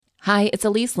Hi, it's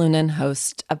Elise Lunan,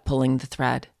 host of Pulling the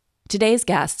Thread. Today's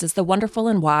guest is the wonderful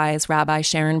and wise Rabbi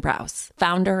Sharon Brous,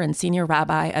 founder and senior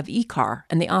rabbi of IKAR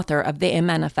and the author of The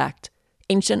Amen Effect,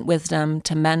 Ancient Wisdom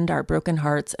to Mend Our Broken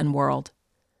Hearts and World.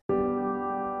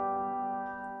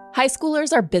 High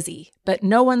schoolers are busy, but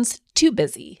no one's too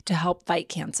busy to help fight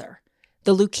cancer.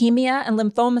 The Leukemia and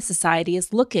Lymphoma Society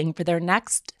is looking for their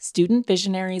next Student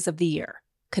Visionaries of the Year.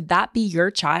 Could that be your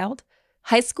child?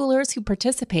 High schoolers who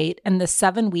participate in the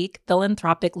 7-week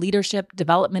philanthropic leadership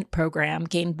development program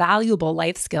gain valuable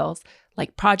life skills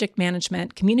like project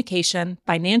management, communication,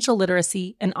 financial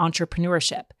literacy, and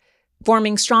entrepreneurship.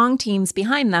 Forming strong teams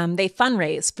behind them, they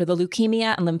fundraise for the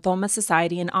Leukemia and Lymphoma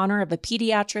Society in honor of a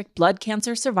pediatric blood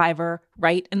cancer survivor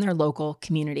right in their local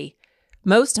community.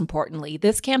 Most importantly,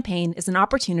 this campaign is an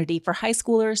opportunity for high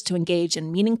schoolers to engage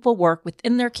in meaningful work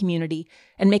within their community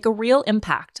and make a real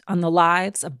impact on the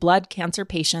lives of blood cancer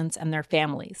patients and their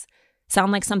families.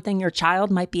 Sound like something your child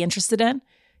might be interested in?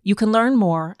 You can learn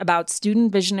more about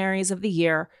Student Visionaries of the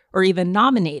Year or even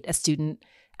nominate a student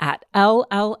at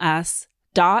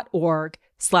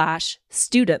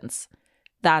lls.org/students.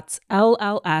 That's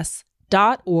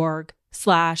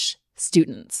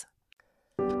lls.org/students.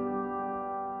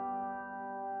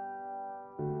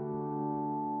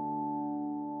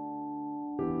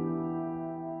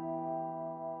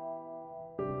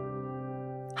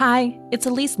 Hi, it's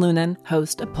Elise Lunan,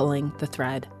 host of Pulling the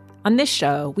Thread. On this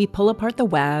show, we pull apart the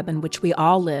web in which we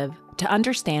all live to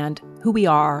understand who we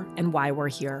are and why we're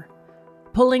here.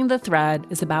 Pulling the Thread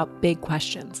is about big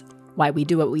questions: why we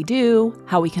do what we do,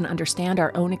 how we can understand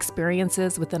our own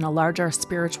experiences within a larger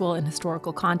spiritual and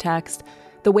historical context,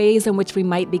 the ways in which we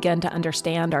might begin to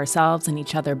understand ourselves and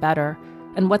each other better,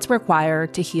 and what's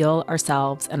required to heal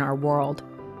ourselves and our world.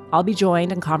 I'll be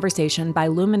joined in conversation by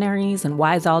luminaries and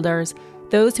wise elders,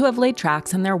 those who have laid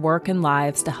tracks in their work and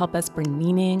lives to help us bring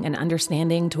meaning and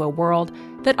understanding to a world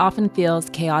that often feels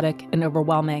chaotic and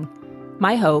overwhelming.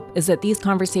 My hope is that these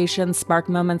conversations spark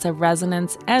moments of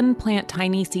resonance and plant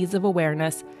tiny seeds of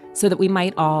awareness so that we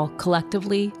might all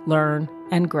collectively learn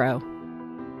and grow.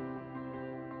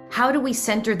 How do we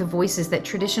center the voices that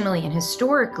traditionally and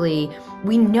historically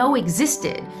we know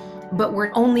existed, but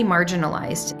were only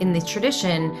marginalized in the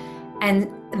tradition? And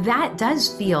that does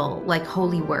feel like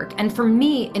holy work. And for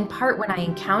me, in part, when I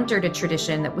encountered a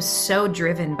tradition that was so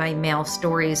driven by male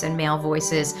stories and male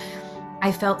voices,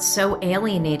 I felt so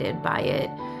alienated by it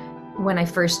when I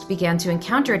first began to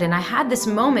encounter it. And I had this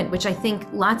moment, which I think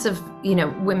lots of,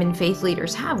 women faith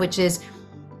leaders have, which is,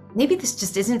 maybe this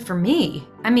just isn't for me.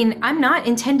 I mean, I'm not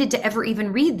intended to ever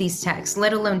even read these texts,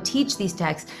 let alone teach these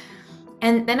texts.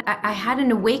 And then I had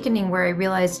an awakening where I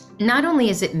realized not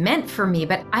only is it meant for me,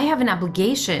 but I have an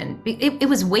obligation. It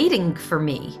was waiting for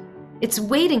me. It's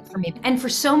waiting for me and for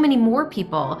so many more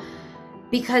people,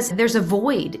 because there's a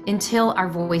void until our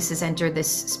voices enter this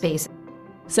space.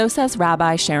 So says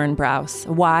Rabbi Sharon Brous,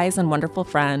 a wise and wonderful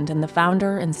friend and the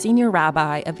founder and senior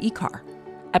rabbi of IKAR,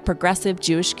 a progressive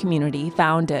Jewish community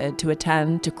founded to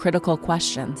attend to critical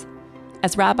questions.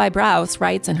 As Rabbi Brous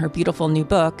writes in her beautiful new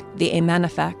book, The Amen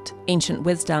Effect, Ancient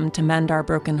Wisdom to Mend Our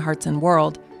Broken Hearts and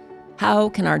World, how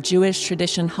can our Jewish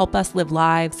tradition help us live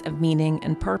lives of meaning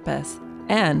and purpose?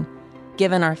 And,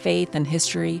 given our faith and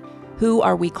history, who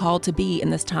are we called to be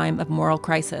in this time of moral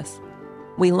crisis?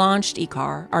 We launched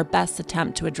IKAR, our best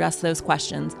attempt to address those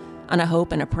questions, on a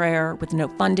hope and a prayer with no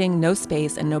funding, no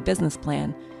space, and no business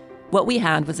plan. What we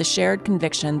had was a shared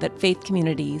conviction that faith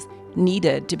communities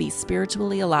needed to be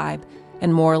spiritually alive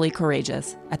and morally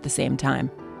courageous at the same time.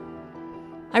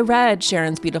 I read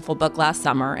Sharon's beautiful book last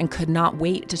summer and could not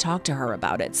wait to talk to her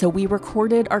about it, so we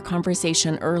recorded our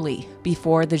conversation early,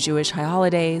 before the Jewish high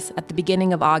holidays, at the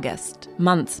beginning of August,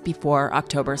 months before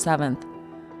October 7th.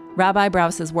 Rabbi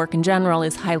Brous's work in general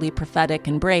is highly prophetic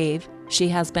and brave. She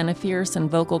has been a fierce and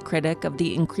vocal critic of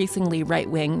the increasingly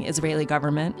right-wing Israeli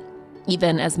government,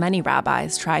 even as many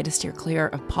rabbis try to steer clear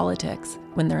of politics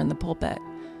when they're in the pulpit.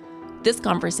 This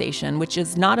conversation, which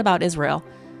is not about Israel,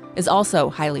 is also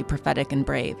highly prophetic and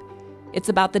brave. It's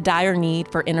about the dire need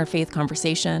for interfaith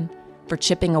conversation, for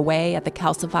chipping away at the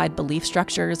calcified belief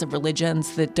structures of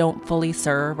religions that don't fully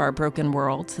serve our broken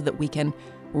world so that we can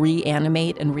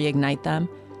reanimate and reignite them,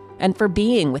 and for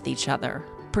being with each other,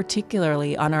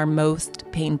 particularly on our most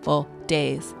painful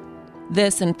days.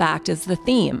 This, in fact, is the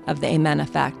theme of the Amen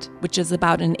Effect, which is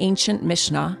about an ancient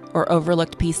Mishnah, or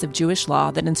overlooked piece of Jewish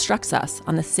law that instructs us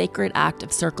on the sacred act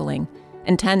of circling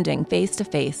and tending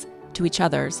face-to-face to each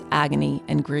other's agony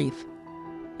and grief.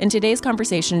 In today's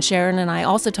conversation, Sharon and I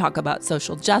also talk about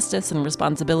social justice and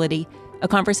responsibility, a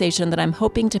conversation that I'm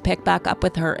hoping to pick back up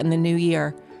with her in the new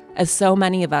year, as so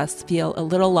many of us feel a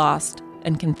little lost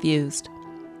and confused.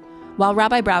 While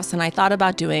Rabbi Brous and I thought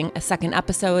about doing a second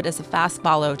episode as a fast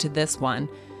follow to this one,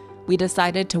 we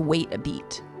decided to wait a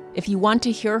beat. If you want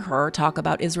to hear her talk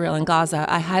about Israel and Gaza,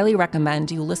 I highly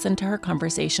recommend you listen to her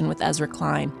conversation with Ezra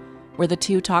Klein, where the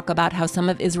two talk about how some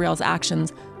of Israel's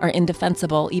actions are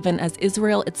indefensible, even as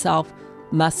Israel itself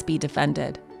must be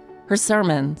defended. Her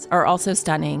sermons are also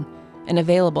stunning and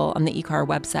available on the IKAR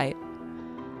website.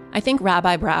 I think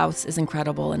Rabbi Brous is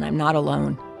incredible, and I'm not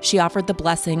alone. She offered the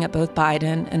blessing at both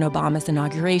Biden and Obama's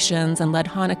inaugurations and led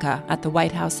Hanukkah at the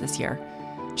White House this year.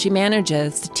 She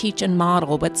manages to teach and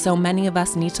model what so many of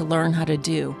us need to learn how to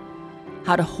do,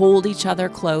 how to hold each other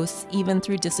close even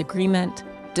through disagreement,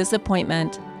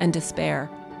 disappointment, and despair.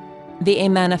 The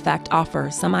Amen Effect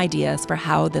offers some ideas for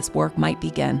how this work might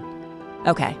begin.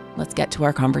 Okay, let's get to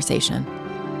our conversation.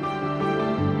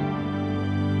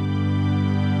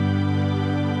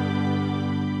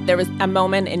 There was a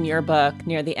moment in your book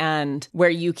near the end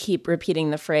where you keep repeating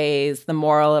the phrase, the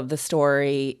moral of the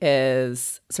story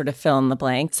is sort of fill in the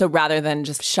blank. So rather than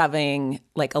just shoving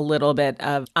like a little bit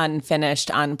of unfinished,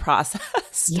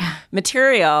 unprocessed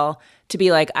material, to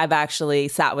be like, I've actually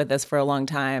sat with this for a long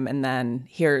time, and then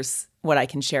here's what I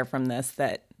can share from this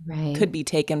that could be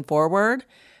taken forward.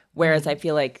 Whereas I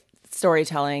feel like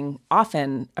storytelling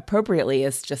often appropriately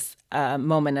is just a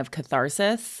moment of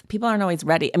catharsis. People aren't always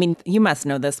ready. I mean, you must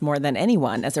know this more than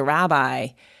anyone. As a rabbi,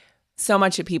 so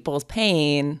much of people's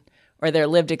pain or their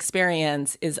lived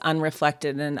experience is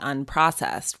unreflected and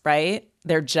unprocessed, right?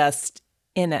 They're just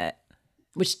in it,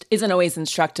 which isn't always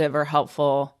instructive or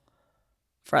helpful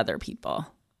for other people.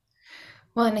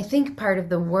 Well, and I think part of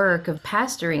the work of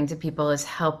pastoring to people is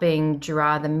helping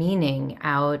draw the meaning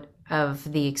out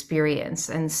of the experience.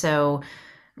 And so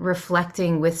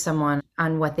reflecting with someone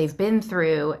on what they've been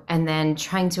through and then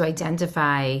trying to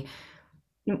identify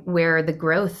where the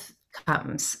growth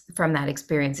comes from that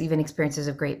experience, even experiences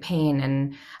of great pain.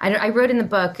 And I wrote in the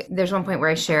book, there's one point where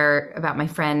I share about my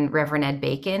friend, Reverend Ed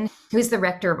Bacon, who's the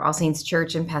rector of All Saints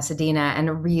Church in Pasadena and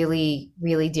a really,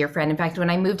 really dear friend. In fact, when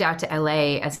I moved out to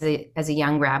LA as a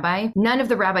young rabbi, none of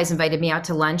the rabbis invited me out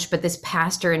to lunch, but this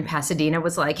pastor in Pasadena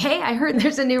was like, hey, I heard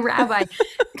there's a new rabbi,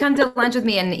 come to lunch with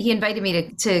me. And he invited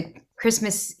me to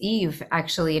Christmas Eve,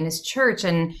 actually, in his church.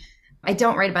 And I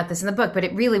don't write about this in the book, but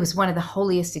it really was one of the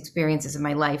holiest experiences of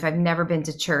my life. I've never been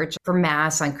to church for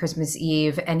Mass on Christmas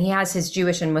Eve, and he has his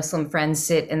Jewish and Muslim friends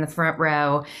sit in the front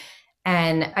row.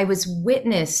 And I was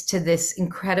witness to this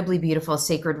incredibly beautiful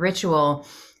sacred ritual.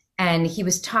 And he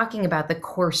was talking about the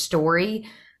core story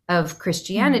of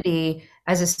Christianity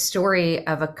as a story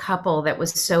of a couple that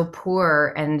was so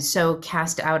poor and so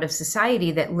cast out of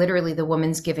society that literally the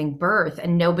woman's giving birth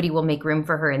and nobody will make room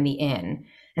for her in the inn.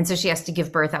 And so she has to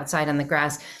give birth outside on the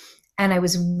grass. And I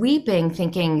was weeping,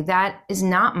 thinking that is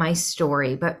not my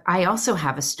story, but I also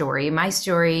have a story. My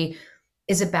story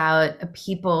is about a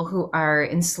people who are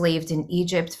enslaved in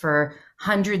Egypt for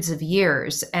hundreds of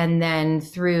years. And then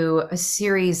through a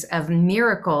series of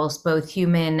miracles, both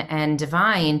human and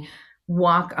divine,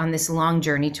 walk on this long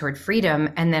journey toward freedom,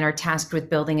 and then are tasked with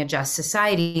building a just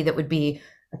society that would be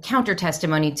a counter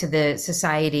testimony to the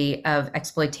society of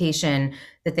exploitation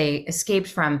that they escaped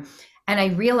from. And I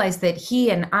realized that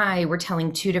he and I were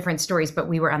telling two different stories, but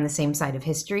we were on the same side of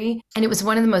history. And it was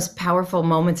one of the most powerful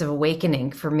moments of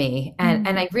awakening for me. And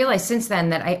I realized since then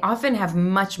that I often have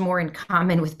much more in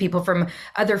common with people from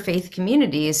other faith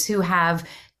communities who have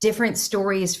different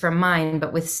stories from mine,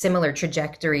 but with similar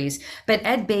trajectories. But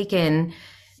Ed Bacon,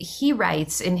 he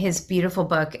writes in his beautiful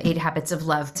book, 8 Habits of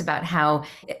Love, about how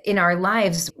in our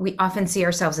lives, we often see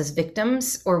ourselves as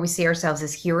victims or we see ourselves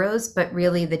as heroes, but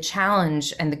really the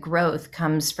challenge and the growth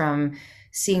comes from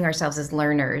seeing ourselves as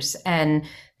learners and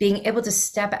being able to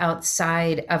step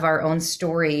outside of our own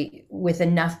story with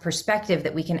enough perspective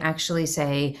that we can actually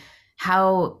say,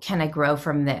 how can I grow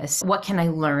from this? What can I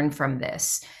learn from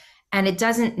this? And it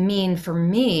doesn't mean for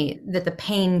me that the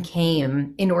pain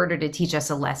came in order to teach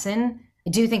us a lesson. I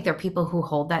do think there are people who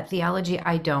hold that theology.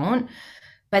 I don't,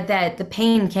 but that the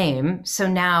pain came. So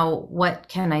now what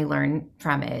can I learn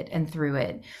from it and through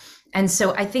it? And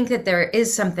so I think that there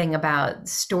is something about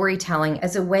storytelling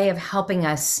as a way of helping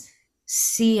us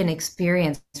see an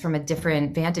experience from a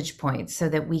different vantage point so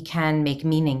that we can make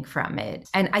meaning from it.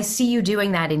 And I see you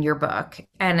doing that in your book.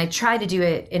 And I try to do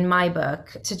it in my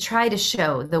book to try to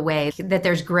show the way that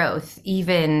there's growth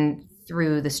even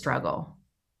through the struggle.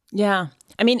 Yeah.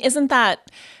 I mean, isn't that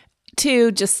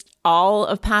too just all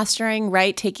of pastoring,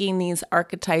 right? Taking these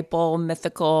archetypal,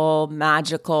 mythical,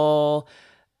 magical,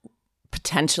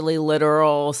 potentially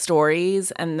literal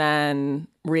stories and then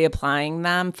reapplying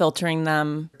them, filtering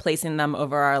them, placing them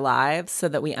over our lives so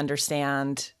that we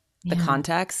understand the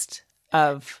context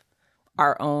of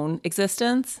our own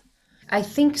existence? I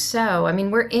think so. I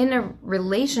mean, we're in a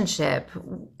relationship,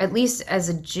 at least as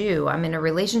a Jew, I'm in a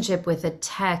relationship with a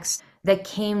text that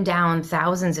came down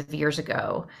thousands of years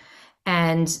ago.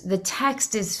 And the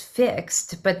text is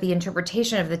fixed, but the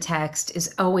interpretation of the text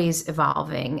is always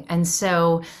evolving. And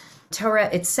so Torah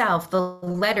itself, the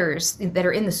letters that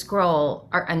are in the scroll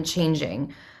are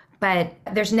unchanging. But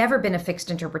there's never been a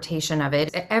fixed interpretation of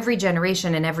it. Every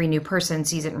generation and every new person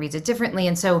sees it and reads it differently.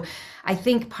 And so I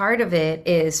think part of it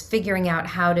is figuring out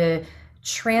how to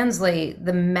translate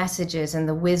the messages and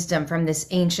the wisdom from this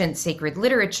ancient sacred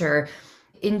literature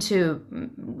into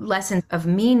lessons of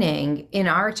meaning in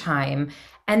our time.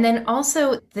 And then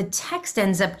also the text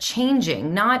ends up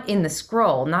changing, not in the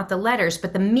scroll, not the letters,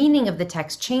 but the meaning of the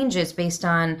text changes based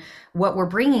on what we're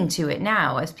bringing to it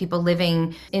now as people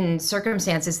living in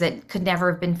circumstances that could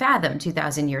never have been fathomed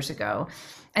 2,000 years ago.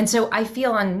 And so I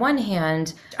feel on one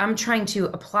hand, I'm trying to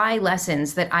apply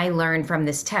lessons that I learned from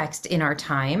this text in our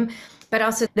time, but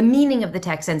also the meaning of the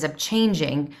text ends up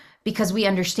changing because we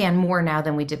understand more now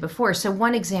than we did before. So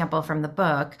one example from the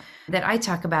book that I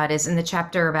talk about is in the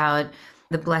chapter about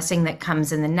the blessing that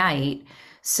comes in the night.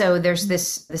 So there's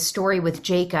this story with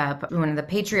Jacob, one of the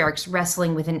patriarchs,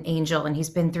 wrestling with an angel, and he's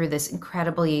been through this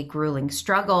incredibly grueling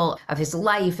struggle of his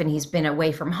life, and he's been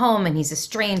away from home, and he's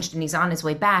estranged, and he's on his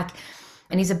way back,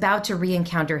 and he's about to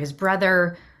re-encounter his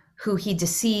brother, who he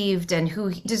deceived and who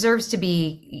he deserves to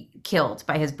be killed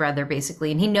by his brother,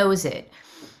 basically, and he knows it.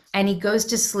 And he goes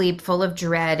to sleep full of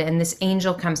dread, and this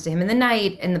angel comes to him in the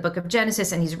night in the book of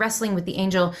Genesis, and he's wrestling with the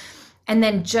angel. And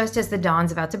then just as the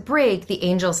dawn's about to break, the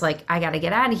angel's like, I got to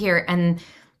get out of here. And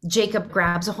Jacob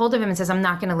grabs a hold of him and says, I'm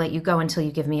not going to let you go until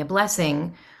you give me a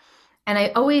blessing. And I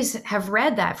always have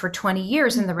read that for 20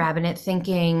 years in the rabbinate,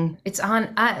 thinking it's on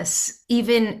us,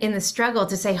 even in the struggle,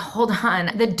 to say, hold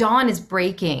on, the dawn is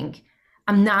breaking.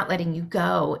 I'm not letting you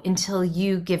go until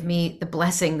you give me the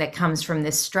blessing that comes from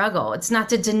this struggle. It's not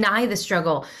to deny the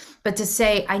struggle, but to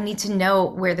say, I need to know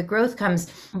where the growth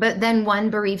comes. But then one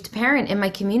bereaved parent in my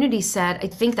community said, I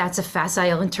think that's a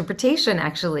facile interpretation,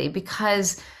 actually,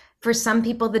 because for some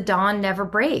people, the dawn never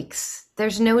breaks.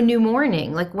 There's no new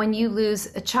morning. Like when you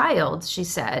lose a child, she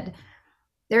said,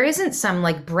 there isn't some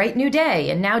like bright new day.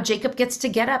 And now Jacob gets to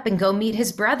get up and go meet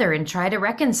his brother and try to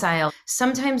reconcile.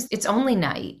 Sometimes it's only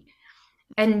night.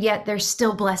 And yet there's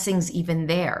still blessings even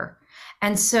there.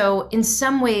 And so in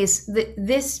some ways,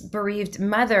 this bereaved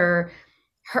mother,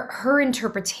 her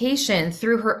interpretation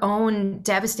through her own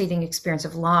devastating experience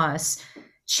of loss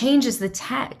changes the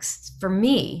text for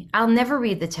me. I'll never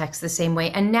read the text the same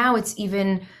way. And now it's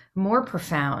even more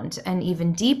profound and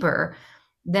even deeper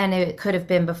than it could have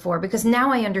been before, because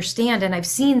now I understand, and I've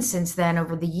seen since then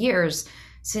over the years,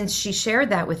 since she shared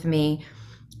that with me,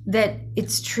 that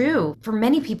it's true. For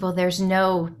many people, there's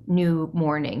no new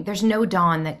morning. There's no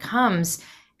dawn that comes.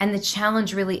 And the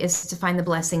challenge really is to find the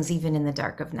blessings even in the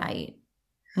dark of night.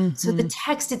 Mm-hmm. So the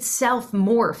text itself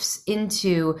morphs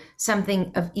into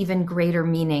something of even greater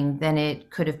meaning than it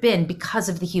could have been because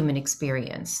of the human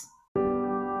experience.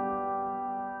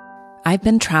 I've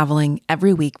been traveling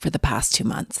every week for the past 2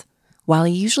 months. While I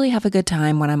usually have a good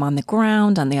time when I'm on the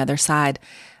ground on the other side,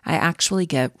 I actually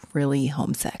get really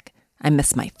homesick. I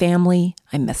miss my family,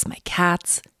 I miss my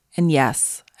cats, and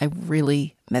yes, I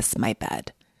really miss my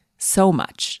bed. So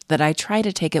much that I try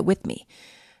to take it with me.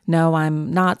 No,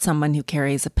 I'm not someone who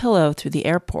carries a pillow through the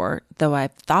airport, though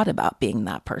I've thought about being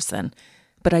that person.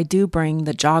 But I do bring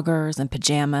the joggers and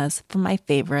pajamas from my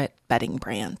favorite bedding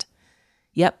brand.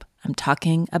 Yep, I'm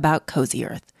talking about Cozy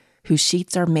Earth, whose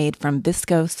sheets are made from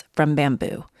viscose from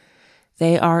bamboo.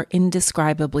 They are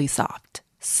indescribably soft,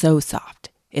 so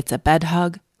soft. It's a bed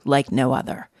hug like no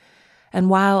other. And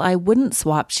while I wouldn't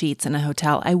swap sheets in a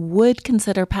hotel, I would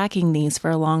consider packing these for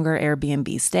a longer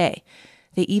Airbnb stay.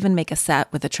 They even make a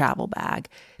set with a travel bag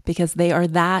because they are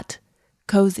that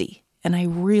cozy, and I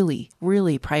really,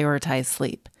 really prioritize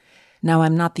sleep. Now,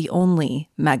 I'm not the only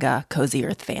mega Cozy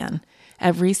Earth fan.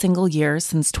 Every single year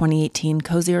since 2018,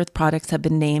 Cozy Earth products have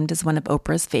been named as one of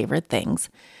Oprah's favorite things.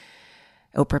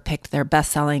 Oprah picked their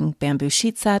best-selling bamboo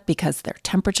sheet set because they're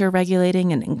temperature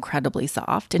regulating and incredibly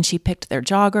soft, and she picked their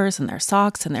joggers and their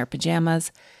socks and their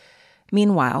pajamas.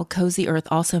 Meanwhile, Cozy Earth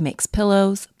also makes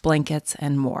pillows, blankets,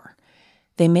 and more.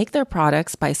 They make their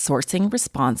products by sourcing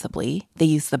responsibly. They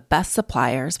use the best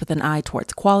suppliers with an eye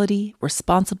towards quality,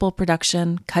 responsible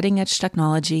production, cutting-edge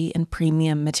technology, and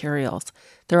premium materials.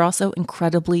 They're also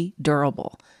incredibly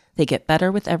durable. They get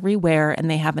better with every wear, and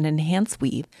they have an enhanced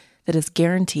weave that is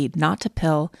guaranteed not to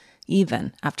pill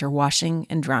even after washing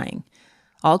and drying.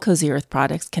 All Cozy Earth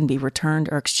products can be returned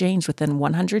or exchanged within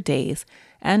 100 days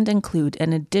and include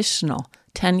an additional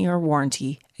 10-year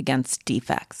warranty against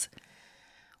defects.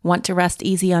 Want to rest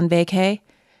easy on vacay?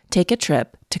 Take a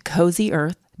trip to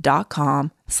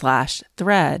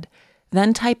cozyearth.com/thread,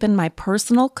 then type in my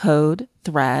personal code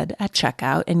THREAD at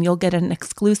checkout and you'll get an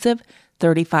exclusive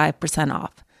 35%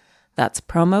 off. That's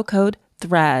promo code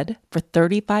THREAD for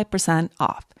 35%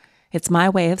 off. It's my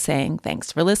way of saying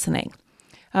thanks for listening.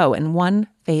 Oh, and one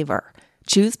favor.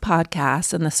 Choose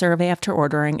podcasts in the survey after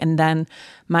ordering and then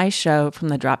my show from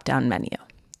the drop-down menu.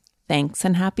 Thanks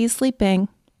and happy sleeping.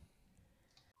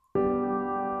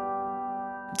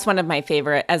 It's one of my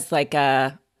favorite as like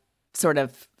a sort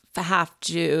of half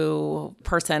Jew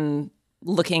person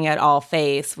looking at all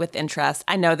face with interest.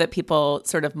 I know that people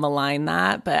sort of malign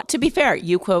that, but to be fair,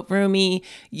 you quote Rumi,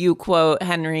 you quote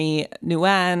Henry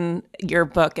Nguyen. Your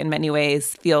book in many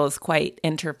ways feels quite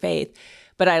interfaith.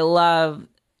 But I love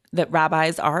that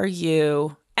rabbis are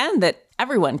you and that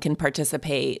everyone can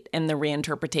participate in the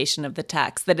reinterpretation of the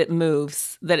text, that it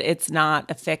moves, that it's not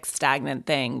a fixed, stagnant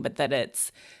thing, but that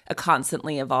it's a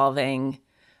constantly evolving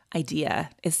idea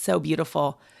is so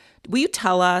beautiful. Will you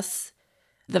tell us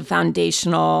the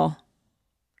foundational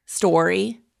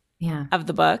story of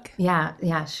the book?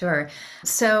 Yeah, sure.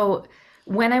 So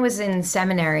when I was in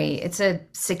seminary, it's a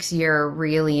 6-year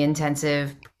really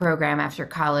intensive program after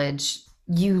college.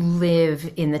 You live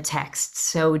in the text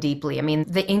so deeply. I mean,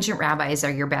 the ancient rabbis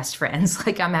are your best friends.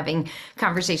 Like I'm having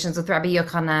conversations with Rabbi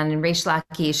Yochanan and Reish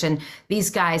Lakish and these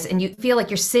guys, and you feel like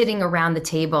you're sitting around the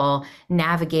table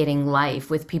navigating life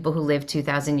with people who lived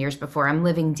 2,000 years before. I'm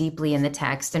living deeply in the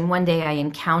text. And one day I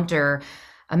encounter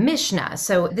a Mishnah.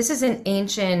 So this is an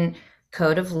ancient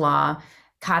code of law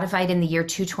codified in the year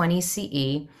 220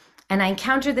 CE. And I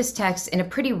encountered this text in a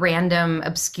pretty random,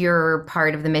 obscure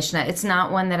part of the Mishnah. It's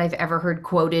not one that I've ever heard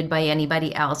quoted by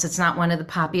anybody else. It's not one of the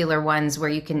popular ones where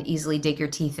you can easily dig your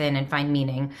teeth in and find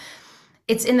meaning.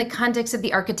 It's in the context of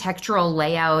the architectural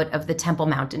layout of the Temple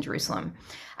Mount in Jerusalem.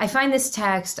 I find this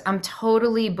text, I'm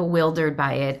totally bewildered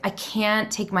by it. I can't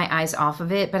take my eyes off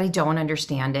of it, but I don't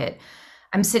understand it.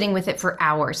 I'm sitting with it for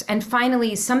hours. And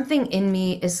finally, something in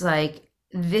me is like,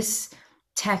 this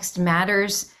text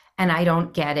matters and I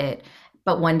don't get it,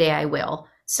 but one day I will.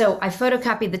 So I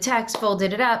photocopied the text,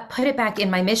 folded it up, put it back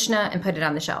in my Mishnah and put it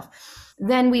on the shelf.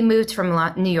 Then we moved from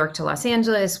New York to Los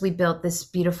Angeles. We built this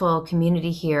beautiful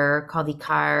community here called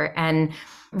Ikar, and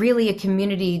really a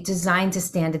community designed to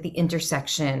stand at the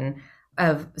intersection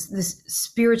of this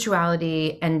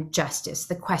spirituality and justice,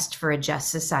 the quest for a just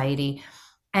society.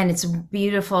 And it's a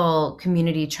beautiful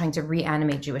community trying to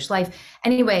reanimate Jewish life.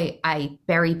 Anyway, I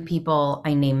bury people,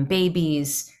 I name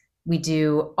babies. We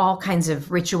do all kinds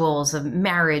of rituals of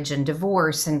marriage and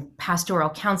divorce and pastoral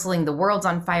counseling. The world's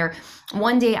on fire.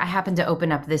 One day I happen to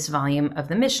open up this volume of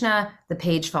the Mishnah. The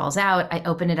page falls out. I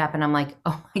open it up and I'm like,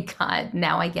 oh my God,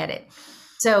 now I get it.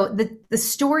 So the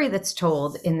story that's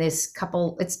told in this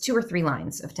couple, it's 2 or 3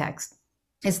 lines of text,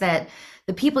 is that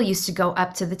the people used to go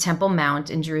up to the Temple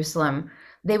Mount in Jerusalem.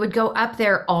 They would go up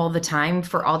there all the time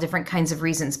for all different kinds of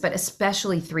reasons, but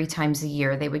especially 3 times a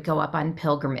year, they would go up on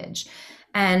pilgrimage.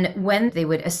 And when they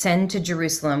would ascend to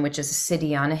Jerusalem, which is a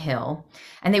city on a hill,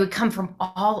 and they would come from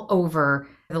all over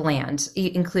the land,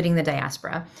 including the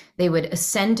diaspora, they would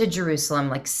ascend to Jerusalem,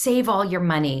 like save all your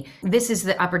money. This is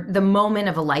the moment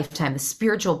of a lifetime, the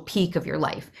spiritual peak of your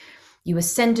life. You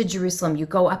ascend to Jerusalem, you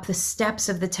go up the steps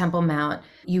of the Temple Mount,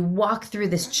 you walk through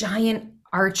this giant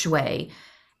archway,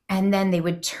 and then they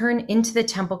would turn into the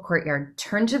temple courtyard,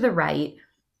 turn to the right,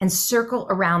 and circle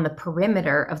around the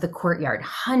perimeter of the courtyard,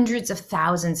 hundreds of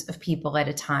thousands of people at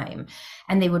a time.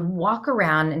 And they would walk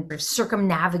around and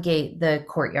circumnavigate the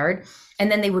courtyard.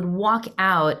 And then they would walk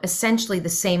out essentially the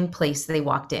same place they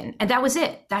walked in. And that was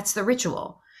it. That's the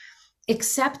ritual,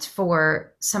 except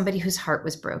for somebody whose heart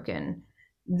was broken.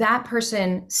 That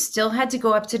person still had to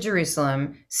go up to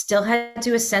Jerusalem, still had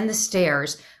to ascend the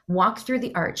stairs, walk through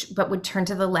the arch, but would turn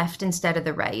to the left instead of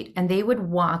the right. And they would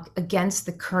walk against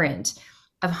the current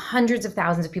of hundreds of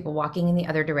thousands of people walking in the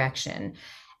other direction.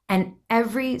 And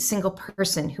every single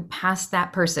person who passed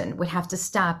that person would have to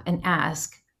stop and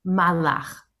ask,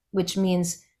 Malach, which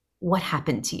means, what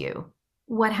happened to you?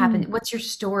 What happened? What's your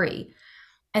story?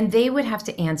 And they would have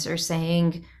to answer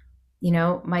saying, you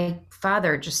know, my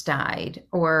father just died,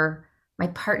 or my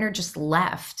partner just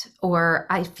left, or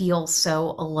I feel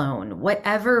so alone.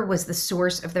 Whatever was the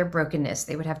source of their brokenness,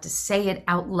 they would have to say it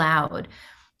out loud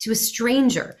to a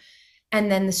stranger. And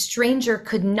then the stranger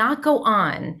could not go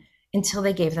on until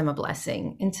they gave them a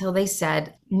blessing, until they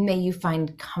said, may you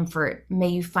find comfort, may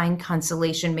you find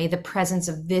consolation, may the presence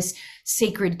of this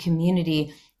sacred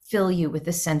community fill you with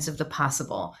a sense of the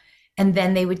possible. And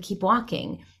then they would keep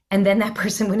walking. And then that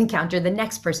person would encounter the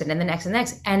next person and the next and the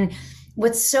next. And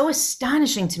what's so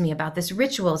astonishing to me about this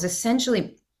ritual is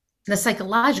essentially the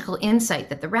psychological insight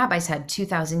that the rabbis had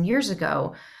 2,000 years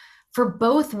ago for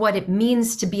both what it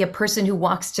means to be a person who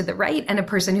walks to the right and a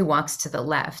person who walks to the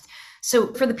left.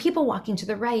 So for the people walking to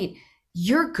the right,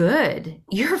 you're good,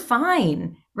 you're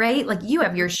fine, right? Like you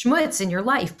have your schmutz in your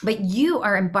life, but you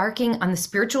are embarking on the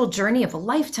spiritual journey of a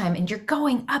lifetime, and you're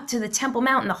going up to the Temple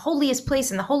Mount, the holiest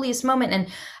place and the holiest moment. And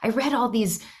I read all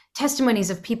these testimonies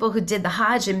of people who did the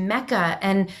Hajj in Mecca,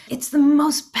 and it's the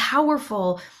most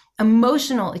powerful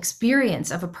emotional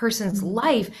experience of a person's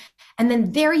life. And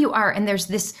then there you are, and there's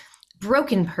this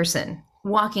broken person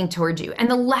walking toward you.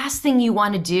 And the last thing you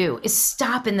want to do is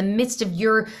stop in the midst of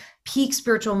your peak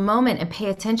spiritual moment and pay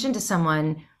attention to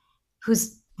someone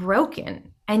who's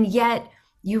broken. And yet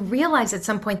you realize at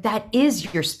some point that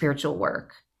is your spiritual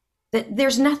work, that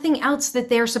there's nothing else that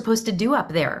they're supposed to do up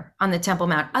there on the Temple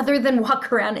Mount other than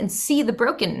walk around and see the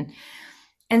broken.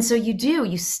 And so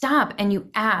you stop and you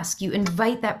ask, you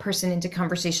invite that person into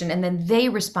conversation, and then they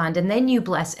respond, and then you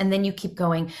bless, and then you keep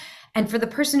going. And for the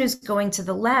person who's going to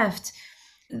the left,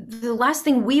 the last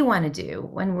thing we want to do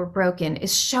when we're broken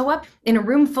is show up in a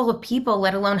room full of people,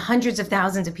 let alone hundreds of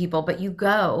thousands of people, but you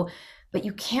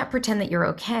can't pretend that you're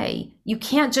okay. You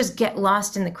can't just get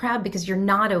lost in the crowd because you're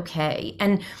not okay.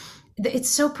 And it's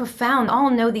so profound. All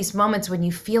know these moments when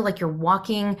you feel like you're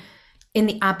walking in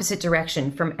the opposite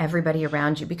direction from everybody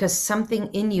around you because something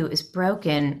in you is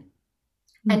broken.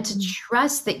 Mm-hmm. And to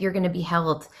trust that you're going to be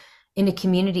held in a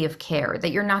community of care,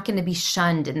 that you're not going to be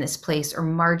shunned in this place or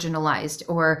marginalized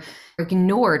or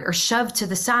ignored or shoved to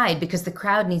the side because the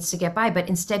crowd needs to get by, but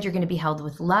instead you're going to be held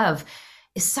with love,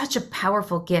 is such a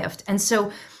powerful gift. And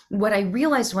so what I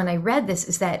realized when I read this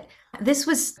is that this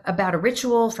was about a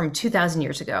ritual from 2,000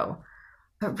 years ago,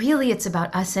 but really it's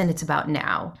about us and it's about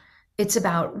now. It's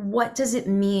about what does it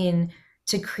mean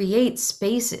to create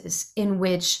spaces in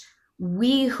which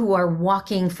we who are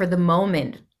walking for the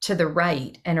moment to the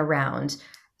right and around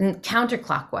and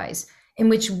counterclockwise, in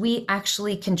which we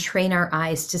actually can train our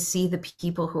eyes to see the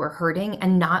people who are hurting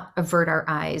and not avert our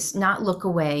eyes, not look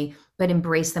away, but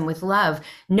embrace them with love,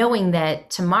 knowing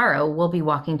that tomorrow we'll be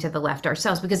walking to the left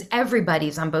ourselves because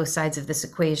everybody's on both sides of this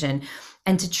equation.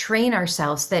 And to train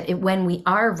ourselves that when we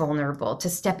are vulnerable, to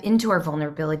step into our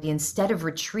vulnerability instead of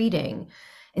retreating,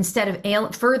 instead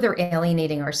of further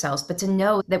alienating ourselves, but to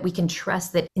know that we can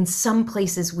trust that in some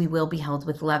places we will be held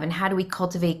with love. And how do we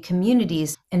cultivate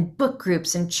communities and book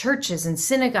groups and churches and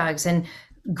synagogues and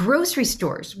grocery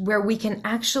stores where we can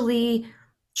actually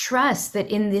trust that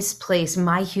in this place,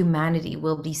 my humanity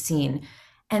will be seen.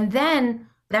 And then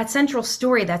that central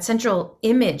story, that central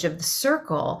image of the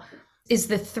circle is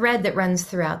the thread that runs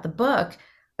throughout the book.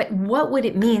 But what would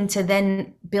it mean to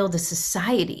then build a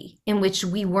society in which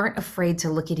we weren't afraid to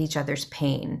look at each other's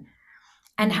pain?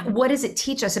 And what does it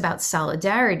teach us about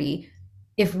solidarity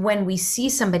if when we see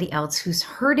somebody else who's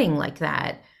hurting like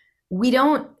that, we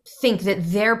don't think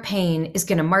that their pain is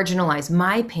going to marginalize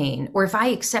my pain, or if I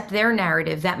accept their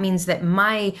narrative, that means that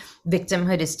my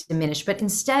victimhood is diminished, but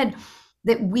instead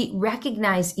that we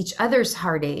recognize each other's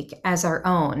heartache as our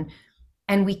own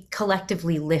and we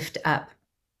collectively lift up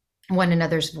one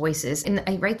another's voices. And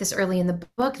I write this early in the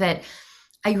book that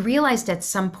I realized at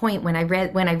some point when I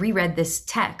reread this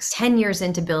text 10 years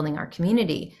into building our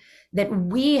community, that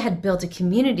we had built a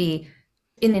community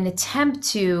in an attempt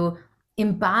to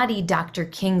embody Dr.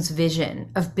 King's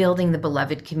vision of building the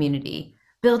beloved community,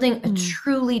 building a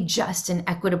truly just and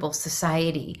equitable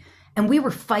society. And we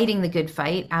were fighting the good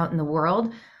fight out in the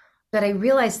world, but I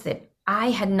realized that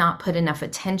I had not put enough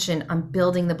attention on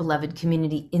building the beloved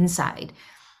community inside.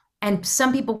 And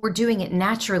some people were doing it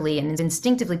naturally and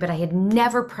instinctively, but I had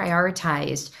never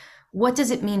prioritized what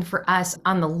does it mean for us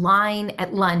on the line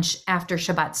at lunch after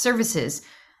Shabbat services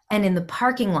and in the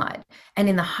parking lot and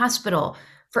in the hospital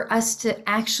for us to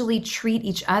actually treat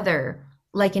each other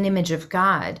like an image of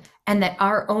God, and that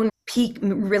our own peak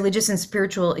religious and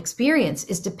spiritual experience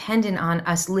is dependent on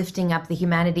us lifting up the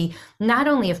humanity, not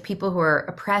only of people who are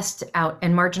oppressed out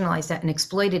and marginalized out and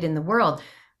exploited in the world,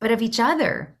 but of each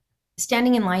other,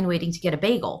 standing in line waiting to get a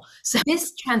bagel. So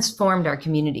this transformed our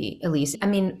community, Elise. I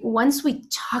mean, once we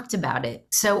talked about it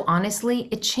so honestly,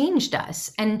 it changed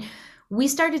us. And we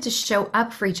started to show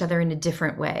up for each other in a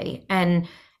different way. And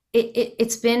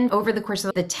it's been over the course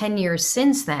of the 10 years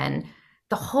since then,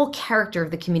 the whole character of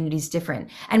the community is different.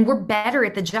 And we're better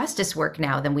at the justice work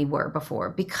now than we were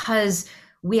before because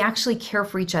we actually care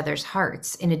for each other's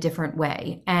hearts in a different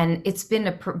way. And it's been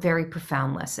a very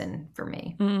profound lesson for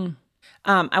me.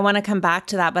 I want to come back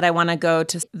to that, but I want to go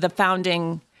to the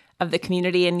founding of the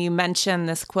community. And you mentioned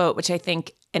this quote, which I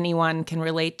think anyone can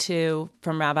relate to,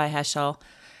 from Rabbi Heschel.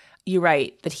 You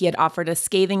write that he had offered a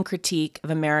scathing critique of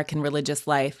American religious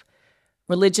life.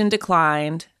 Religion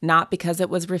declined, not because it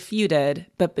was refuted,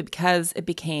 but because it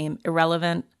became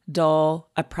irrelevant, dull,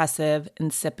 oppressive,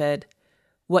 insipid.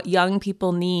 What young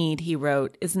people need, he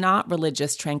wrote, is not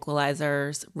religious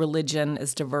tranquilizers. Religion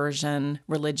is diversion.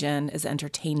 Religion is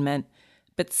entertainment.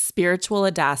 But spiritual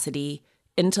audacity,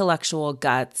 intellectual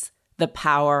guts, the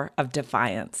power of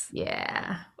defiance.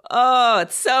 Yeah. Oh,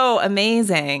 it's so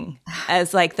amazing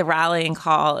as like the rallying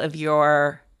call of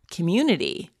your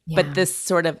community. Yeah. But this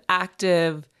sort of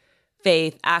active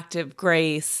faith, active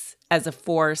grace as a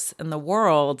force in the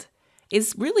world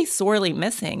is really sorely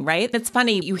missing, right? It's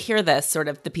funny, you hear this sort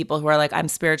of the people who are like, I'm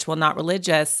spiritual, not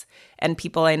religious, and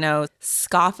people I know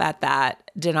scoff at that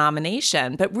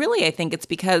denomination. But really, I think it's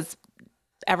because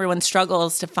everyone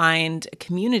struggles to find a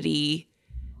community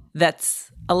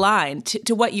that's aligned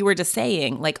to what you were just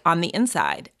saying, like on the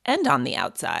inside and on the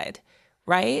outside,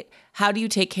 right? How do you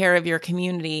take care of your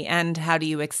community and how do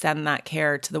you extend that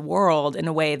care to the world in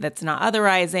a way that's not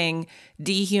otherizing,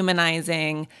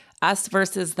 dehumanizing, us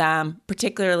versus them,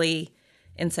 particularly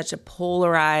in such a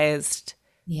polarized,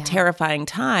 terrifying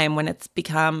time when it's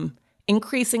become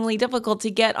increasingly difficult to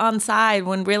get on side,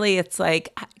 when really it's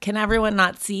like, can everyone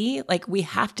not see? Like, we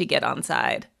have to get on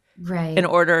side, right, in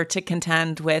order to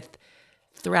contend with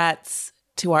threats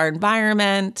to our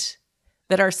environment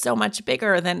that are so much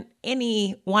bigger than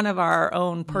any one of our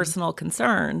own personal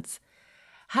concerns.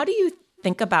 How do you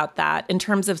think about that in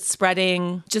terms of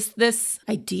spreading just this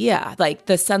idea, like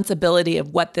the sensibility of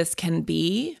what this can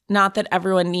be? Not that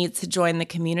everyone needs to join the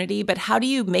community, but how do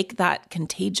you make that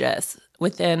contagious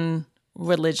within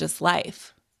religious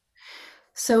life?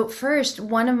 So first,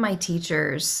 one of my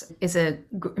teachers is a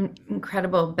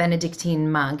incredible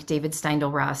Benedictine monk, David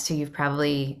Steindl-Rast, who you've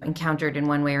probably encountered in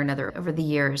one way or another over the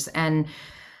years. And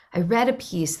I read a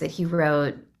piece that he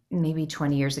wrote maybe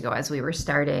 20 years ago as we were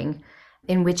starting,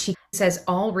 in which he says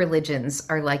all religions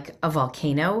are like a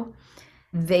volcano.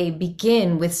 They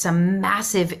begin with some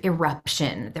massive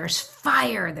eruption. There's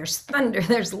fire, there's thunder,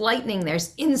 there's lightning,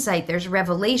 there's insight, there's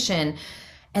revelation.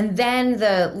 And then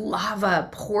the lava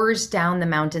pours down the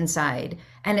mountainside.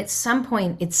 And at some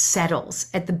point, it settles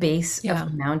at the base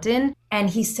of the mountain. And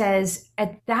he says,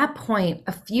 at that point,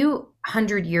 a few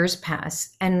hundred years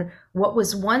pass. And what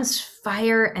was once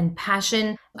fire and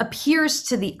passion appears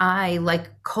to the eye like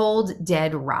cold,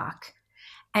 dead rock.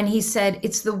 And he said,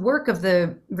 it's the work of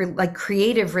the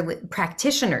creative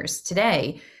practitioners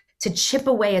today to chip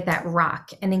away at that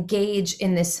rock and engage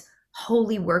in this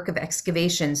holy work of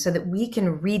excavation so that we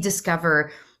can rediscover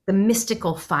the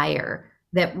mystical fire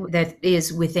that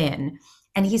is within.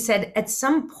 And he said, at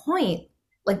some point,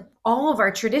 like all of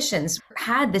our traditions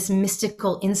had this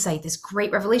mystical insight, this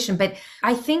great revelation. But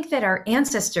I think that our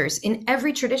ancestors in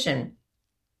every tradition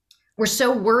were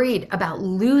so worried about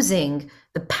losing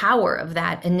the power of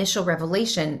that initial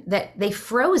revelation that they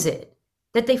froze it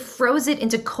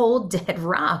into cold, dead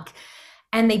rock.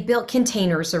 And they built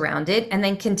containers around it, and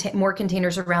then more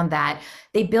containers around that.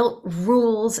 They built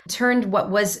rules, turned what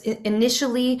was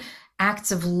initially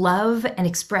acts of love and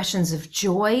expressions of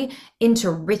joy into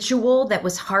ritual that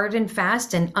was hard and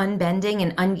fast and unbending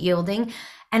and unyielding.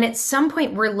 And at some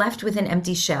point, we're left with an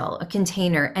empty shell, a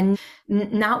container, and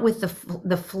not with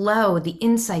the flow, the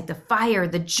insight, the fire,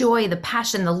 the joy, the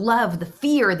passion, the love, the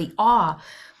fear, the awe,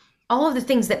 all of the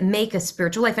things that make a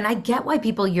spiritual life. And I get why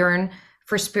people yearn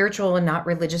for spiritual and not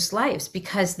religious lives,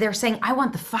 because they're saying, I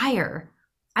want the fire.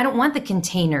 I don't want the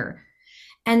container.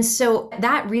 And so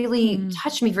that really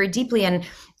touched me very deeply. And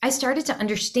I started to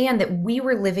understand that we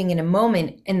were living in a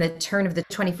moment in the turn of the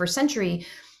 21st century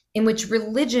in which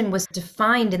religion was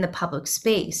defined in the public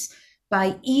space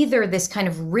by either this kind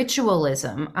of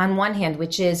ritualism on one hand,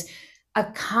 which is a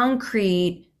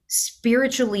concrete,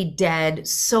 spiritually dead,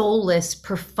 soulless,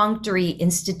 perfunctory,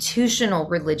 institutional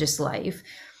religious life.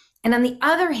 And on the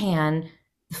other hand,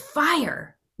 the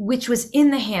fire, which was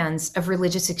in the hands of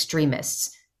religious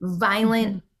extremists,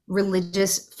 violent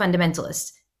religious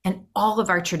fundamentalists. And all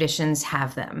of our traditions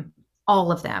have them,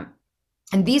 all of them.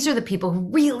 And these are the people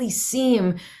who really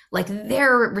seem like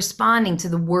they're responding to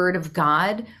the word of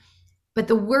God, but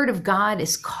the word of God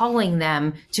is calling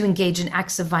them to engage in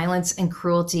acts of violence and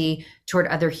cruelty toward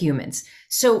other humans.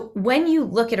 So when you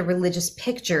look at a religious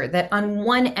picture that on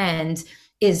one end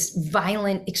is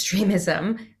violent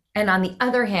extremism, and on the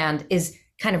other hand is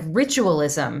kind of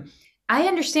ritualism, I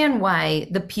understand why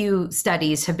the Pew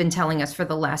studies have been telling us for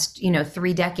the last,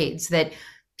 3 decades that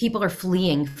people are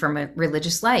fleeing from a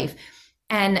religious life.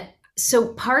 And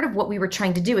so part of what we were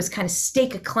trying to do is kind of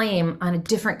stake a claim on a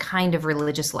different kind of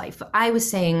religious life. I was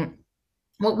saying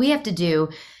what we have to do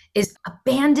is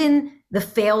abandon the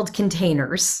failed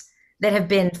containers that have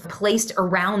been placed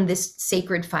around this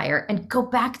sacred fire and go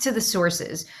back to the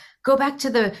sources, go back to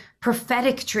the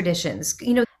prophetic traditions.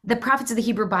 You know, the prophets of the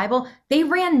Hebrew Bible, they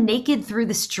ran naked through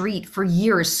the street for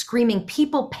years, screaming,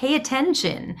 people, pay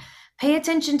attention. Pay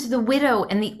attention to the widow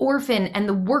and the orphan and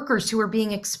the workers who are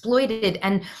being exploited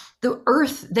and the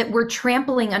earth that we're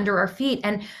trampling under our feet.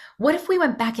 And what if we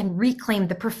went back and reclaimed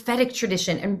the prophetic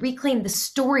tradition and reclaimed the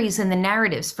stories and the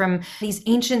narratives from these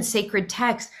ancient sacred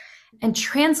texts and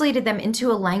translated them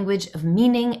into a language of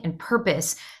meaning and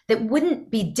purpose that wouldn't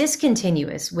be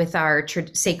discontinuous with our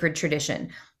sacred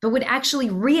tradition, but would actually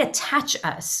reattach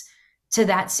us to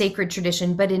that sacred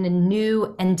tradition, but in a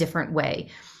new and different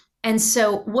way. And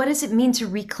so what does it mean to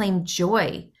reclaim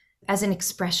joy as an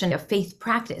expression of faith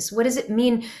practice? What does it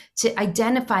mean to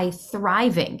identify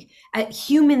thriving,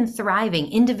 human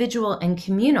thriving, individual and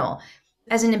communal,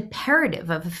 as an imperative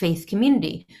of a faith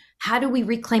community? How do we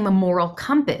reclaim a moral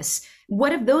compass?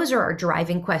 What if those are our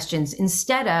driving questions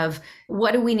instead of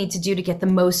what do we need to do to get the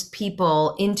most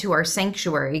people into our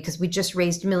sanctuary because we just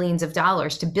raised millions of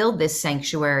dollars to build this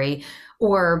sanctuary?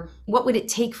 Or what would it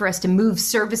take for us to move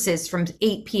services from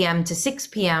 8 p.m. to 6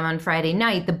 p.m. on Friday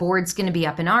night? The board's going to be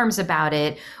up in arms about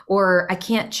it. Or I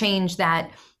can't change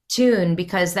that tune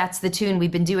because that's the tune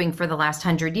we've been doing for the last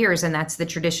 100 years. And that's the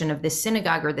tradition of this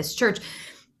synagogue or this church.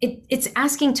 It's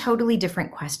asking totally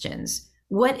different questions.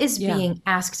 What is being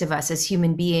asked of us as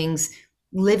human beings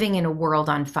living in a world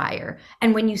on fire?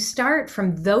 And when you start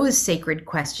from those sacred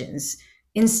questions,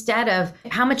 instead of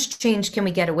how much change can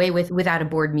we get away with without a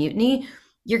board mutiny,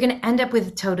 you're going to end up with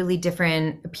a totally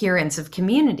different appearance of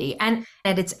community. And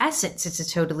at its essence, it's a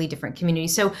totally different community.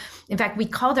 So in fact, we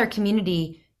called our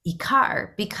community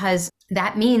Ikar because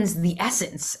that means the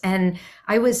essence. And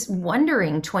I was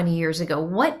wondering 20 years ago,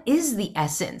 what is the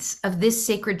essence of this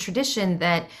sacred tradition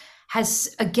that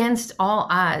has, against all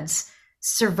odds,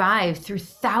 survived through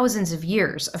thousands of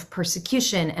years of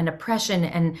persecution and oppression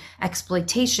and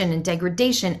exploitation and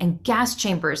degradation and gas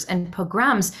chambers and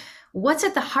pogroms? What's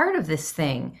at the heart of this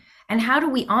thing? And how do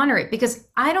we honor it? Because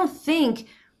I don't think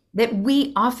that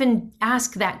we often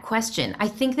ask that question. I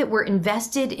think that we're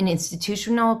invested in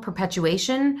institutional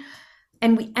perpetuation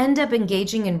and we end up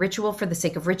engaging in ritual for the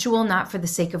sake of ritual, not for the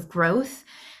sake of growth.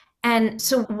 And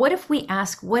so what if we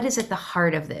ask, what is at the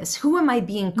heart of this? Who am I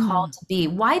being called to be?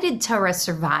 Why did Torah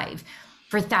survive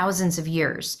for thousands of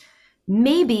years?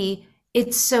 Maybe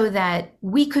it's so that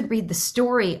we could read the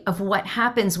story of what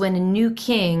happens when a new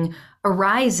king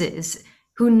arises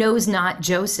who knows not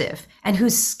Joseph and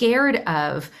who's scared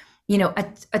of, you know,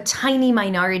 a tiny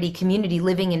minority community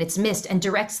living in its midst and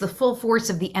directs the full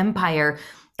force of the empire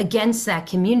against that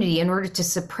community in order to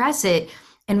suppress it.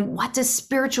 And what does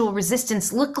spiritual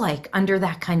resistance look like under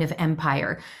that kind of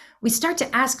empire? We start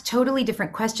to ask totally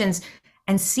different questions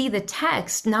and see the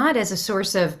text not as a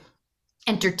source of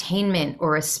entertainment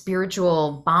or a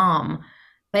spiritual bomb,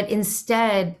 but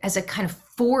instead as a kind of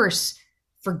force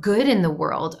for good in the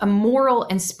world, a moral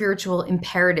and spiritual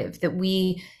imperative that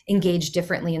we engage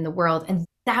differently in the world. And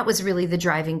that was really the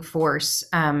driving force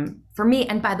for me.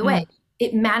 And by the way,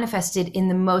 it manifested in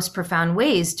the most profound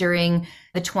ways during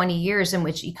the 20 years in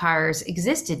which Ikars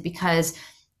existed, because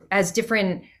as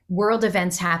different world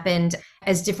events happened,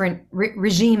 as different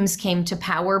regimes came to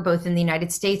power, both in the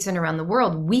United States and around the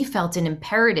world, we felt an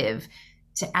imperative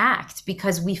to act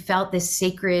because we felt this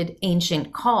sacred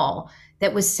ancient call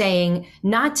that was saying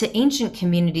not to ancient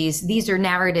communities, these are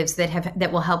narratives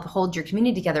that will help hold your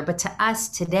community together, but to us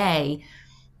today,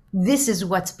 this is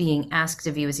what's being asked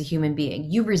of you as a human being.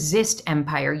 You resist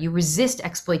empire, you resist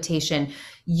exploitation,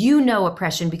 you know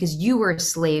oppression because you were a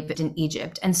slave in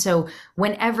Egypt. And so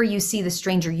whenever you see the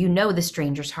stranger, you know the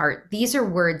stranger's heart. These are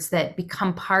words that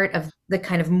become part of the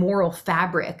kind of moral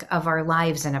fabric of our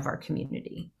lives and of our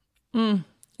community.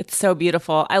 It's so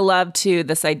beautiful. I love, too,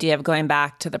 this idea of going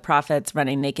back to the prophets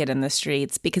running naked in the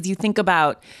streets, because you think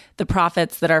about the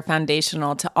prophets that are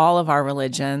foundational to all of our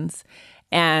religions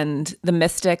and the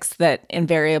mystics that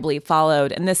invariably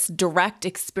followed, and this direct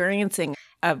experiencing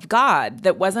of God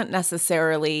that wasn't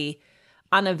necessarily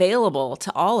unavailable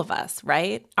to all of us,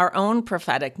 right? Our own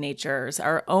prophetic natures,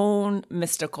 our own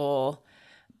mystical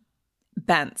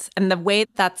bents, and the way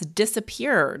that's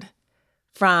disappeared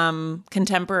from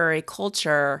contemporary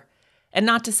culture. And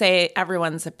not to say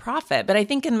everyone's a prophet, but I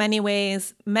think in many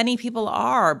ways, many people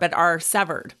are, but are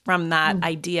severed from that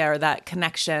idea or that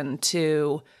connection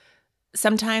to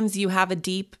sometimes you have a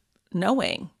deep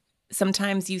knowing.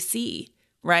 sometimes you see,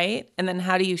 right? And then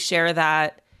how do you share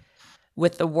that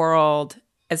with the world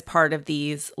as part of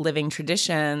these living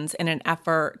traditions in an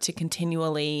effort to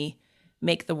continually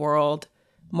make the world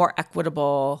more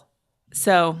equitable?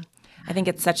 So I think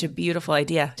it's such a beautiful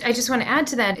idea. I just want to add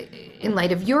to that, in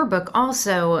light of your book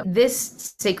also,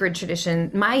 this sacred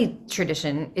tradition, my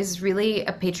tradition, is really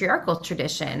a patriarchal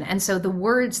tradition. And so the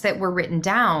words that were written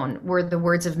down were the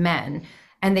words of men,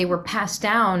 and they were passed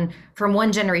down from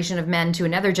one generation of men to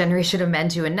another generation of men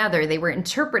to another. They were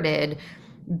interpreted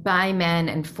by men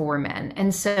and for men.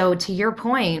 And so to your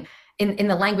point, in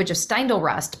the language of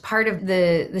Steindelrust, part of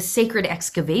the sacred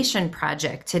excavation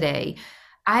project today,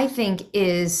 I think,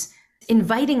 is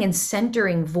inviting and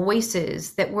centering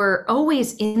voices that were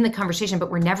always in the conversation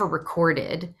but were never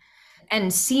recorded,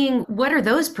 and seeing what are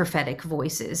those prophetic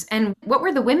voices and what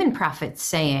were the women prophets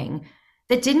saying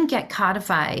that didn't get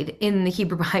codified in the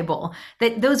Hebrew Bible,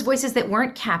 that those voices that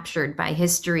weren't captured by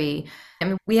history. I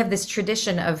mean, we have this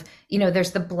tradition of,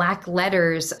 there's the black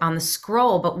letters on the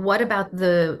scroll, but what about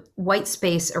the white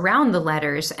space around the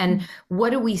letters? And what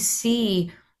do we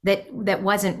see that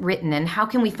wasn't written, and how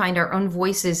can we find our own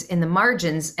voices in the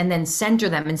margins and then center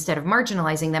them instead of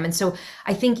marginalizing them? And so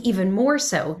I think even more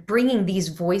so, bringing these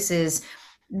voices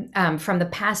from the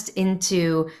past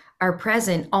into our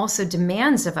present also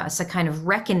demands of us a kind of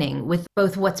reckoning with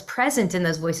both what's present in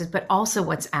those voices, but also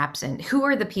what's absent. Who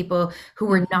are the people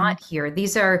who are not here?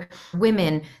 These are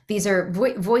women. These are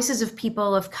voices of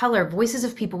people of color, voices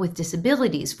of people with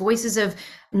disabilities, voices of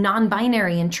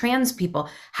non-binary and trans people.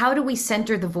 How do we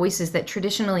center the voices that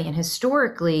traditionally and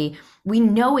historically we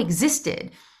know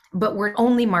existed, but were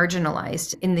only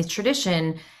marginalized in the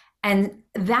tradition? And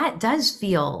that does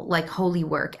feel like holy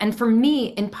work. And for me,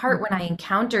 in part, when I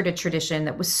encountered a tradition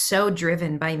that was so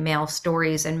driven by male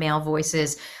stories and male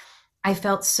voices, I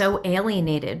felt so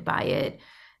alienated by it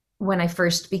when I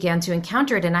first began to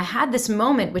encounter it. And I had this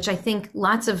moment, which I think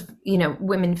lots of,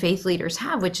 women faith leaders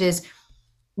have, which is,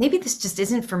 maybe this just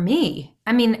isn't for me.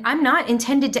 I mean, I'm not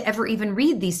intended to ever even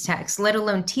read these texts, let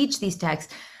alone teach these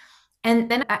texts.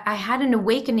 And then I had an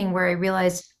awakening where I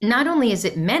realized not only is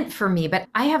it meant for me, but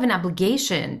I have an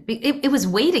obligation. It was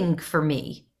waiting for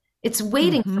me. It's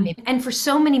waiting for me. And for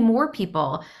so many more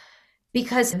people,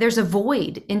 because there's a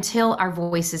void until our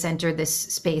voices enter this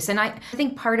space. And I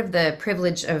think part of the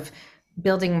privilege of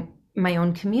building my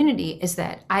own community is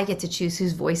that I get to choose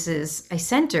whose voices I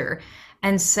center.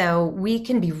 And so we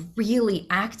can be really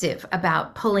active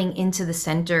about pulling into the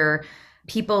center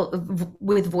people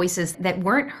with voices that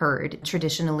weren't heard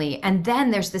traditionally. And then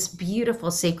there's this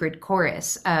beautiful sacred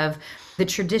chorus of the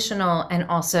traditional and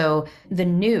also the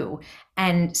new.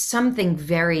 And something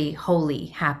very holy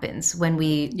happens when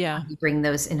we bring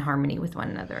those in harmony with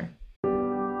one another.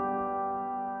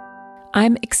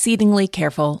 I'm exceedingly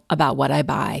careful about what I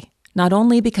buy, not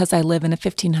only because I live in a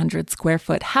 1,500 square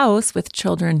foot house with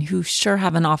children who sure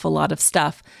have an awful lot of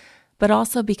stuff, but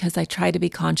also because I try to be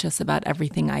conscious about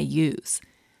everything I use.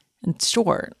 In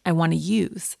short, I want to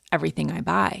use everything I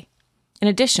buy. In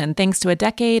addition, thanks to a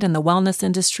decade in the wellness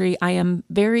industry, I am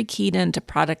very keyed into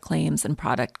product claims and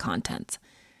product content.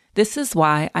 This is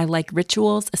why I like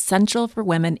Ritual's Essential for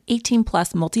Women 18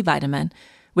 Plus multivitamin,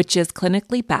 which is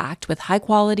clinically backed with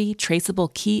high-quality, traceable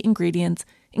key ingredients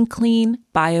in clean,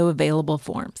 bioavailable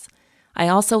forms. I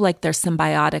also like their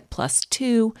Symbiotic Plus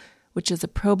 2, which is a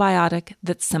probiotic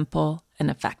that's simple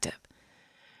and effective.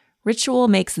 Ritual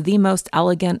makes the most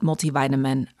elegant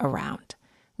multivitamin around.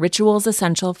 Ritual's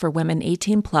Essential for Women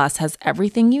 18 Plus has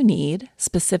everything you need,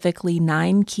 specifically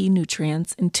 9 key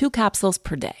nutrients in 2 capsules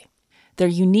per day. Their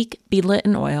unique beadlet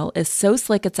oil is so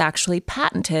slick it's actually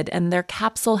patented, and their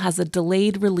capsule has a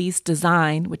delayed release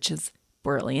design, which is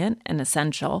brilliant and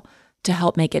essential, to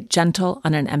help make it gentle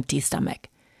on an empty stomach.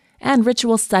 And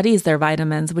Ritual studies their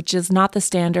vitamins, which is not the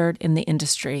standard in the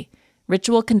industry.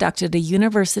 Ritual conducted a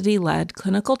university-led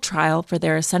clinical trial for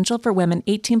their Essential for Women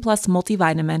 18 Plus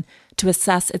multivitamin to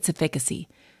assess its efficacy.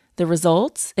 The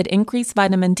results? It increased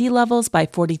vitamin D levels by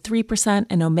 43%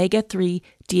 and omega-3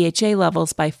 DHA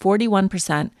levels by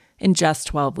 41% in just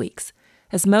 12 weeks.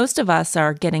 As most of us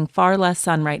are getting far less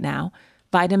sun right now,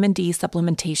 vitamin D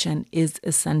supplementation is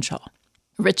essential.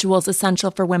 Ritual's Essential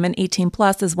for Women 18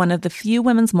 Plus is one of the few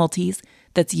women's multis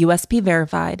that's USP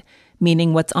verified,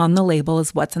 meaning what's on the label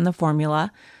is what's in the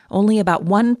formula. Only about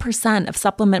 1% of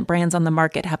supplement brands on the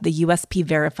market have the USP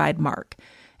verified mark.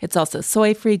 It's also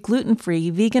soy-free, gluten-free,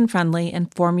 vegan-friendly,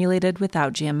 and formulated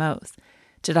without GMOs.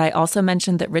 Did I also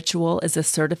mention that Ritual is a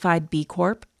certified B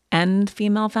Corp and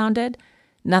female-founded?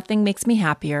 Nothing makes me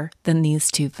happier than these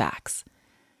 2 facts.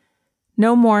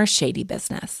 No more shady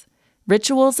business.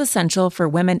 Rituals Essential for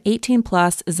Women 18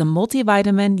 Plus is a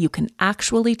multivitamin you can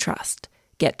actually trust.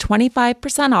 Get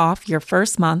 25% off your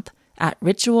first month at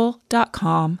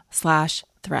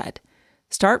ritual.com/thread.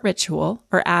 Start Ritual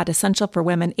or add Essential for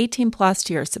Women 18 Plus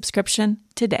to your subscription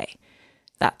today.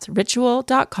 That's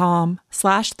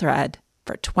ritual.com/thread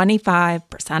for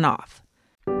 25% off.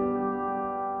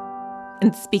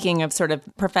 And speaking of sort of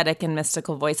prophetic and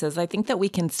mystical voices, I think that we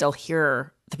can still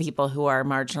hear the people who are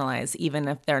marginalized, even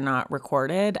if they're not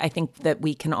recorded. I think that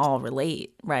we can all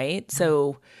relate, right?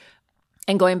 So,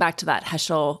 and going back to that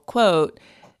Heschel quote,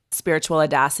 spiritual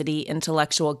audacity,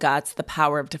 intellectual guts, the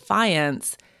power of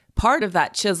defiance, part of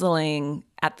that chiseling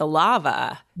at the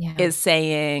lava is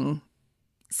saying,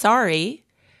 sorry,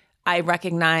 I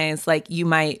recognize like you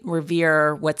might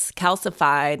revere what's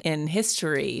calcified in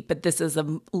history, but this is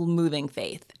a moving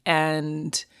faith.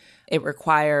 And it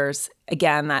requires,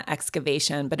 again, that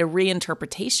excavation, but a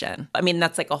reinterpretation. I mean,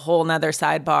 that's like a whole nother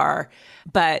sidebar.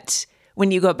 But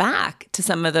when you go back to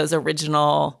some of those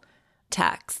original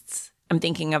texts, I'm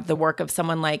thinking of the work of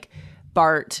someone like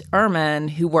Bart Ehrman,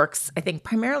 who works, I think,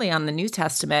 primarily on the New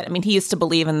Testament. I mean, he used to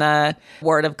believe in the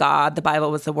Word of God. The Bible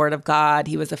was the Word of God.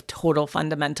 He was a total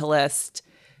fundamentalist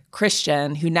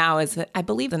Christian who now is, I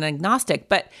believe, an agnostic.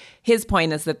 But his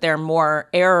point is that there are more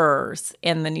errors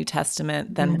in the New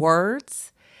Testament than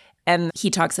words. And he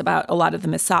talks about a lot of the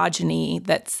misogyny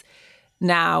that's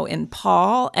now in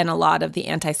Paul and a lot of the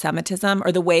anti-Semitism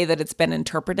or the way that it's been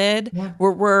interpreted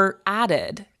were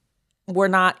added. Were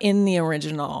not in the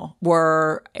original,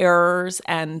 were errors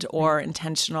and or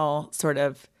intentional sort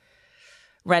of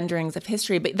renderings of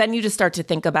history. But then you just start to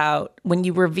think about when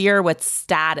you revere what's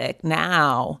static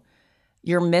now,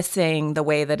 you're missing the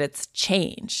way that it's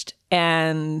changed.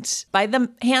 And by the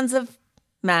hands of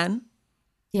men.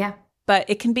 Yeah. But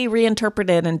it can be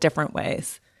reinterpreted in different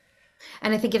ways.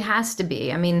 And I think it has to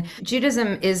be. I mean,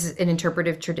 Judaism is an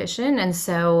interpretive tradition. And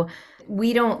so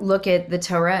we don't look at the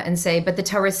Torah and say, but the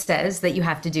Torah says that you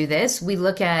have to do this. We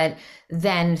look at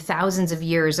then thousands of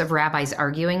years of rabbis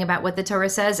arguing about what the Torah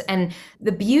says. And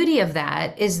the beauty of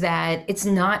that is that it's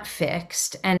not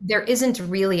fixed and there isn't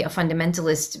really a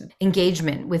fundamentalist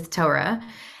engagement with Torah.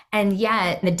 And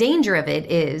yet the danger of it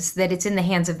is that it's in the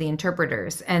hands of the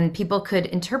interpreters, and people could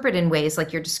interpret in ways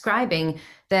like you're describing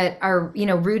that are,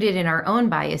 rooted in our own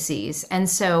biases. And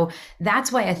so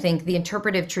that's why I think the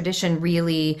interpretive tradition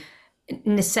really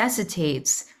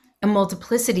necessitates a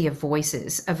multiplicity of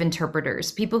voices of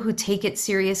interpreters, people who take it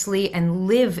seriously and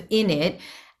live in it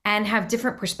and have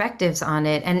different perspectives on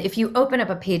it. And if you open up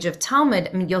a page of Talmud,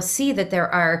 I mean, you'll see that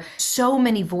there are so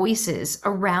many voices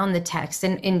around the text.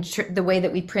 And in the way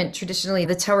that we print traditionally,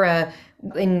 the Torah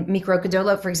in Mikro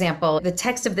Gedolot, for example, the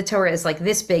text of the Torah is like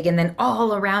this big, and then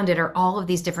all around it are all of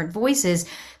these different voices,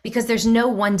 because there's no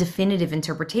one definitive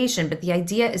interpretation. But the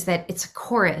idea is that it's a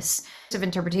chorus of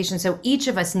interpretation. So each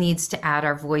of us needs to add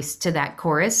our voice to that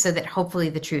chorus so that hopefully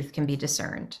the truth can be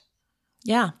discerned.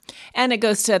 Yeah. And it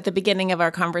goes to at the beginning of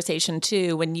our conversation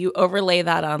too, when you overlay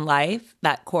that on life,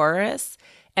 that chorus,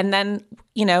 and then,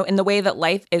 in the way that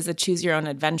life is a choose your own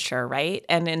adventure, right?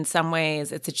 And in some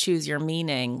ways it's a choose your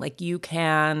meaning. Like you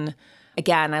can,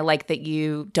 again, I like that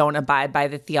you don't abide by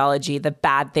the theology that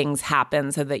bad things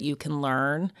happen so that you can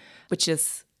learn, which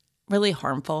is really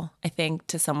harmful, I think,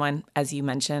 to someone, as you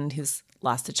mentioned, who's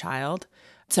lost a child.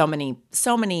 So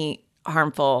many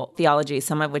harmful theology,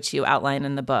 some of which you outline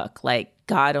in the book, like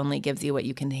God only gives you what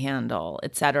you can handle,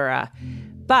 etc.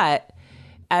 But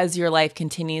as your life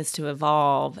continues to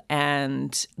evolve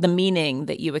and the meaning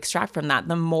that you extract from that,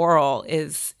 the moral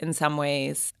is in some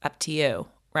ways up to you,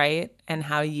 right? And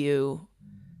how you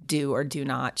do or do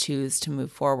not choose to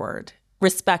move forward.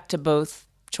 Respect to both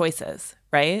choices,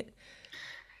 right?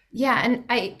 Yeah, and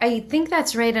I think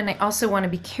that's right. And I also want to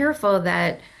be careful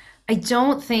that I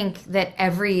don't think that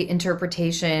every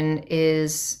interpretation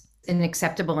is an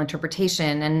acceptable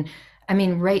interpretation. And I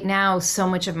mean, right now, so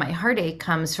much of my heartache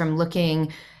comes from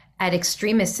looking at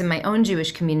extremists in my own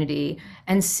Jewish community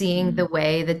and seeing the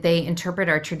way that they interpret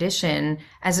our tradition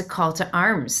as a call to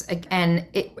arms, and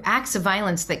acts of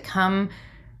violence that come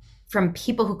from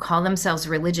people who call themselves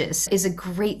religious is a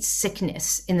great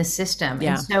sickness in the system.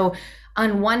 Yeah. And so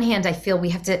on one hand, I feel we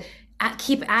have to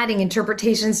keep adding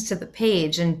interpretations to the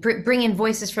page and bring in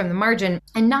voices from the margin,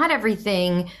 and not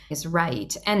everything is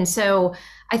right. And so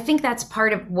I think that's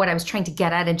part of what I was trying to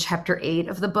get at in chapter 8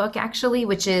 of the book, actually,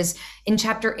 which is in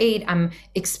chapter 8, I'm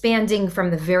expanding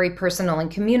from the very personal and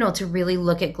communal to really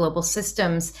look at global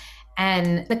systems.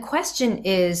 And the question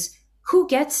is, who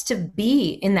gets to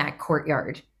be in that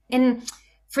courtyard? And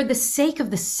for the sake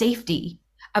of the safety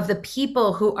of the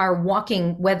people who are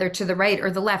walking, whether to the right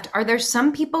or the left, are there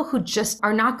some people who just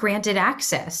are not granted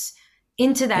access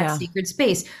into that sacred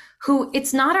space, who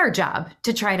it's not our job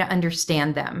to try to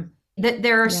understand them? That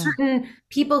there are certain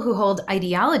people who hold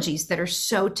ideologies that are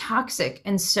so toxic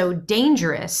and so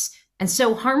dangerous and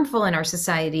so harmful in our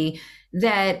society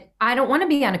that I don't want to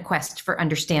be on a quest for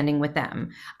understanding with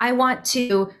them. I want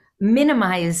to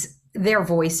minimize their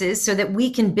voices so that we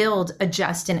can build a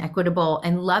just and equitable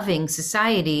and loving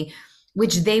society,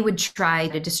 which they would try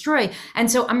to destroy. And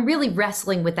so I'm really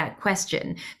wrestling with that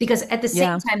question, because at the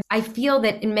same time, I feel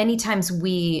that in many times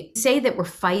we say that we're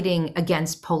fighting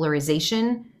against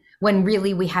polarization when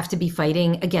really we have to be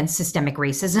fighting against systemic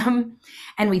racism.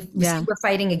 And we say we're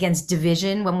fighting against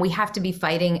division when we have to be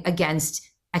fighting against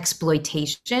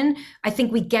exploitation. I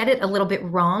think we get it a little bit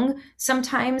wrong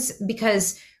sometimes,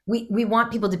 because we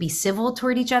want people to be civil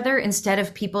toward each other instead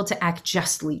of people to act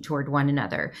justly toward one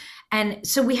another. And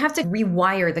so we have to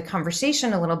rewire the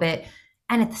conversation a little bit.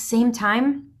 And at the same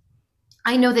time,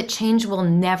 I know that change will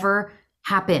never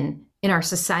happen in our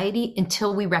society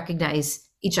until we recognize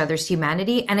each other's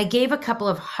humanity. And I gave a couple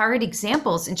of hard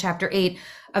examples in chapter 8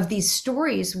 of these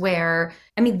stories where,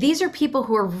 I mean, these are people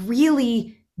who are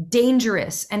really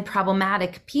dangerous and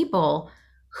problematic people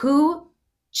who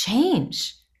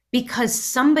change because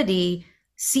somebody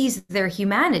sees their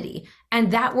humanity.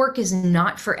 And that work is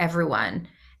not for everyone.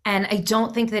 And I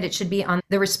don't think that it should be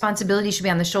the responsibility should be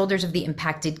on the shoulders of the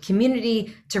impacted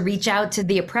community to reach out to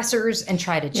the oppressors and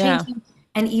try to change them.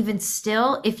 And even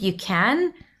still, if you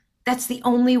can, that's the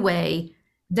only way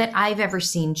that I've ever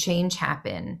seen change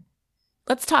happen.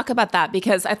 Let's talk about that,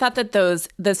 because I thought that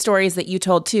the stories that you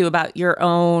told too about your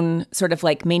own sort of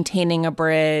like maintaining a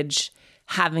bridge,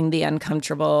 having the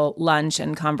uncomfortable lunch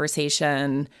and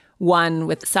conversation, one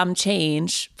with some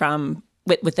change from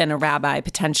within a rabbi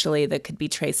potentially that could be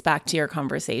traced back to your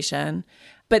conversation.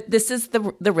 But this is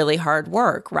the really hard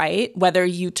work, right? Whether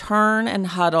you turn and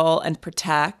huddle and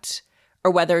protect,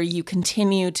 or whether you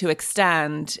continue to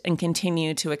extend and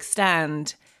continue to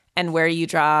extend, and where you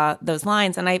draw those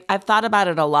lines. And I've thought about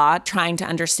it a lot, trying to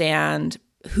understand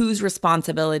whose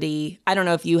responsibility. I don't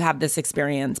know if you have this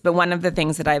experience, but one of the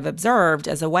things that I've observed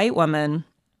as a white woman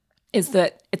is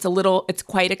that it's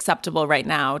quite acceptable right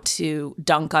now to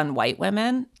dunk on white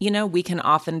women. You know, we can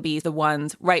often be the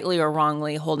ones, rightly or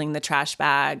wrongly, holding the trash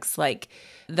bags, like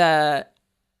the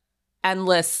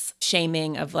endless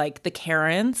shaming of like the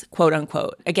Karens, quote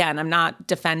unquote. Again, I'm not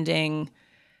defending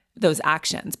those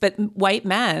actions, but white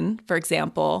men, for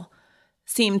example,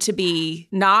 seem to be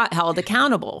not held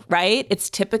accountable, right? It's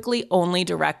typically only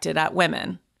directed at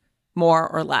women, more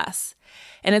or less.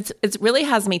 And it really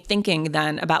has me thinking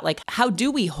then about like, how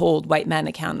do we hold white men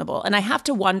accountable? And I have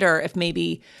to wonder if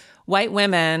maybe white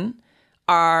women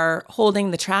are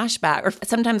holding the trash bag, or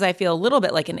sometimes I feel a little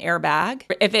bit like an airbag.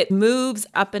 If it moves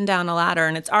up and down a ladder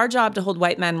and it's our job to hold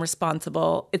white men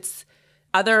responsible, it's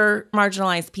other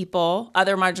marginalized people,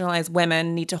 other marginalized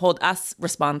women need to hold us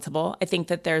responsible. I think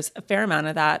that there's a fair amount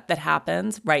of that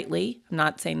happens rightly. I'm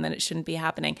not saying that it shouldn't be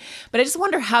happening, but I just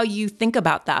wonder how you think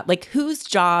about that. Like, whose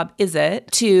job is it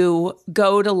to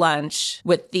go to lunch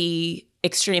with the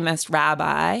extremist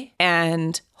rabbi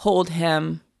and hold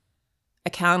him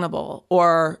accountable,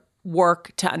 or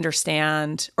work to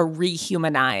understand or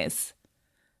rehumanize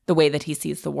the way that he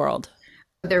sees the world?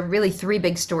 There are really three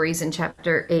big stories in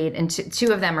chapter 8, and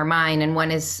two of them are mine, and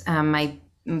one is my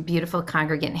beautiful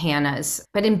congregant Hannah's.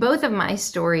 But in both of my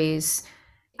stories,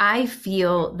 I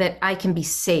feel that I can be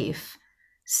safe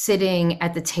sitting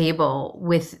at the table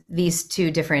with these two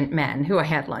different men who I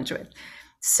had lunch with.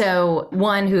 So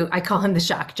one who I call him the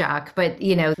shock jock, but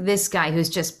you know, this guy who's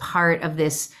just part of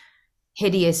this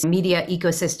hideous media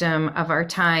ecosystem of our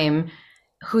time,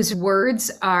 whose words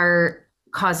are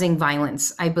causing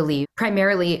violence, I believe,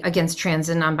 primarily against trans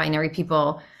and non-binary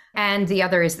people. And the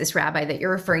other is this rabbi that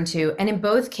you're referring to. And in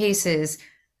both cases,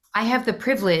 I have the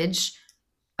privilege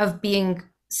of being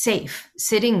safe,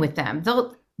 sitting with them.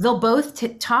 They'll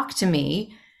both talk to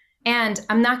me, and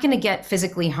I'm not going to get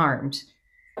physically harmed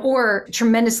or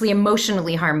tremendously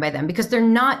emotionally harmed by them, because they're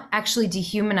not actually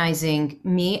dehumanizing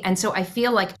me. And so I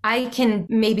feel like I can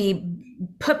maybe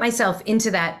put myself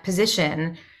into that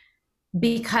position,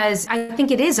 because I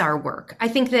think it is our work. I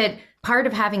think that part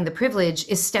of having the privilege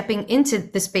is stepping into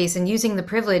the space and using the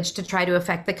privilege to try to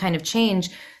affect the kind of change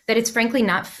that it's frankly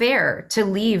not fair to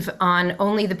leave on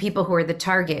only the people who are the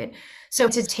target. So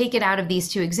to take it out of these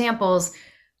two examples,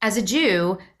 as a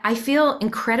Jew, I feel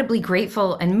incredibly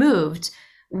grateful and moved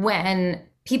when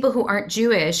people who aren't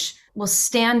Jewish will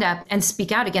stand up and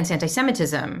speak out against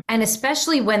anti-Semitism. And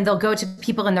especially when they'll go to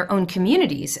people in their own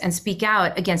communities and speak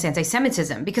out against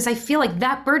anti-Semitism, because I feel like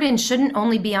that burden shouldn't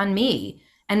only be on me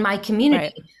and my community,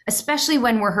 right, especially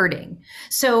when we're hurting.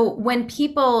 So when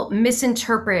people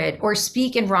misinterpret or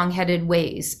speak in wrong-headed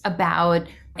ways about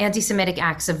anti-Semitic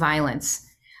acts of violence,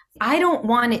 I don't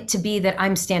want it to be that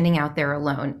I'm standing out there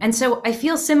alone. And so I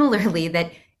feel similarly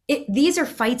that these are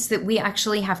fights that we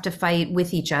actually have to fight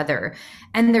with each other.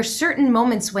 And there's certain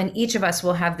moments when each of us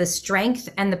will have the strength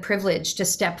and the privilege to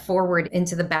step forward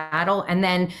into the battle. And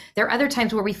then there are other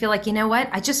times where we feel like, you know what,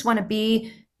 I just want to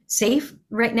be safe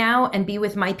right now and be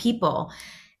with my people.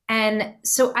 And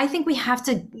so I think we have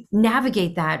to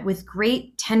navigate that with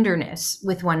great tenderness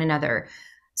with one another.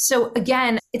 So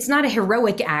again, it's not a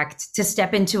heroic act to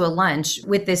step into a lunch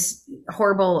with this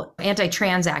horrible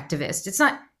anti-trans activist. It's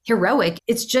not heroic.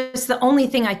 It's just the only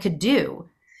thing I could do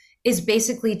is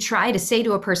basically try to say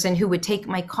to a person who would take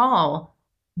my call,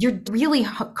 you're really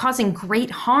causing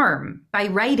great harm by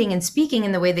writing and speaking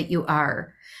in the way that you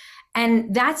are.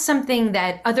 And that's something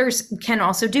that others can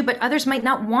also do, but others might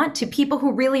not want to. People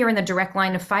who really are in the direct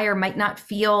line of fire might not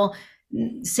feel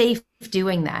safe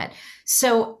doing that.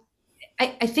 So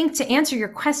I think to answer your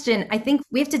question, I think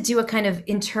we have to do a kind of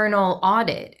internal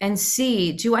audit and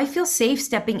see, do I feel safe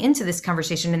stepping into this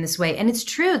conversation in this way? And it's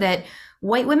true that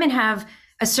white women have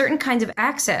a certain kind of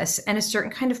access and a certain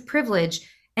kind of privilege,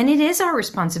 and it is our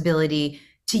responsibility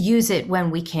to use it when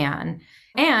we can.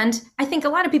 And I think a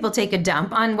lot of people take a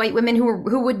dump on white women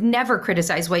who would never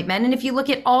criticize white men. And if you look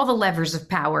at all the levers of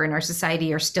power in our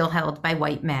society are still held by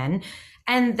white men,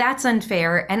 and that's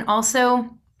unfair. And also,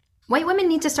 white women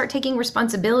need to start taking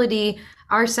responsibility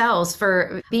ourselves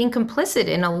for being complicit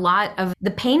in a lot of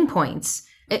the pain points,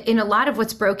 in a lot of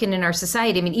what's broken in our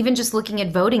society. I mean, even just looking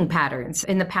at voting patterns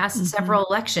in the past several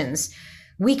elections,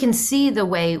 we can see the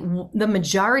way the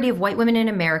majority of white women in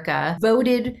America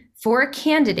voted for a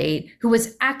candidate who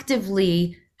was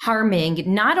actively harming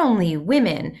not only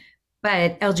women,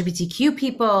 but LGBTQ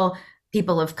people,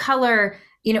 people of color,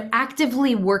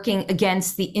 actively working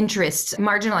against the interests of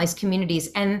marginalized communities.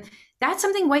 And that's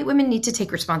something white women need to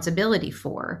take responsibility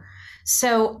for.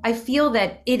 So I feel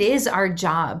that it is our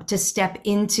job to step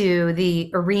into the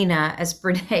arena, as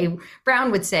Brene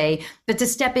Brown would say, but to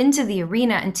step into the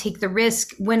arena and take the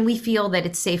risk when we feel that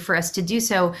it's safe for us to do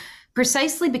so.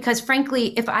 Precisely because,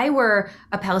 frankly, if I were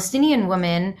a Palestinian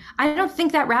woman, I don't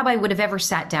think that rabbi would have ever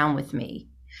sat down with me.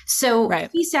 So right.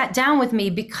 He sat down with me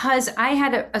because I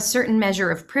had a certain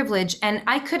measure of privilege, and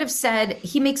I could have said,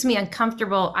 he makes me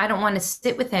uncomfortable, I don't want to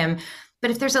sit with him.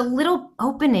 But if there's a little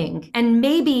opening, and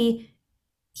maybe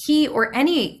he or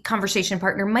any conversation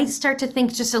partner might start to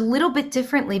think just a little bit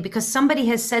differently because somebody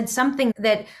has said something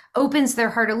that opens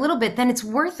their heart a little bit, then it's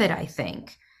worth it, I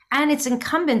think. And it's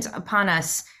incumbent upon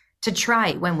us to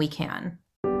try when we can.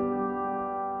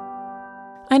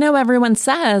 I know everyone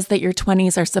says that your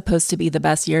 20s are supposed to be the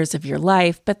best years of your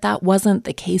life, but that wasn't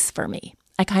the case for me.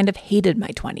 I kind of hated my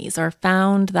 20s or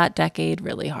found that decade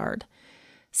really hard.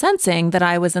 Sensing that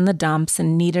I was in the dumps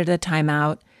and needed a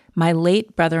timeout, my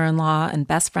late brother-in-law and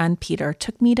best friend Peter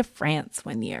took me to France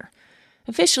one year.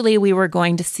 Officially, we were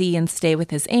going to see and stay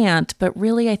with his aunt, but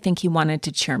really I think he wanted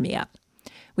to cheer me up.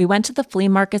 We went to the flea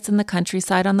markets in the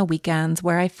countryside on the weekends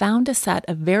where I found a set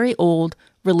of very old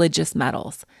religious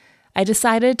medals. I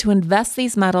decided to invest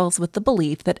these medals with the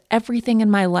belief that everything in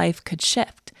my life could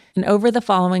shift, and over the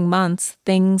following months,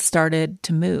 things started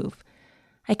to move.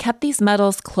 I kept these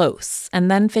medals close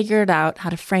and then figured out how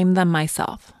to frame them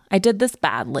myself. I did this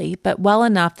badly, but well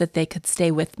enough that they could stay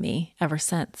with me ever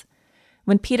since.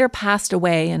 When Peter passed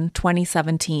away in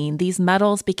 2017, these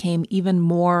medals became even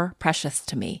more precious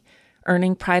to me,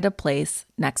 earning pride of place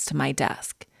next to my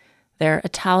desk. They're a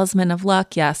talisman of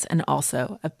luck, yes, and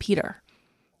also of Peter.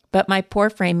 But my poor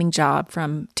framing job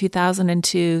from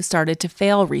 2002 started to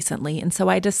fail recently, and so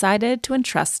I decided to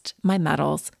entrust my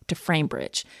medals to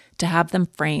FrameBridge to have them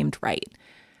framed right.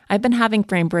 I've been having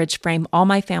FrameBridge frame all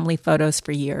my family photos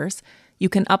for years. You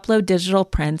can upload digital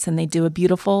prints, and they do a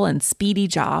beautiful and speedy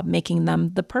job, making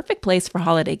them the perfect place for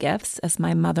holiday gifts, as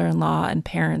my mother-in-law and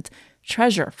parents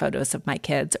treasure photos of my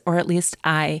kids, or at least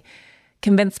I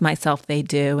convince myself they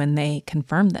do, and they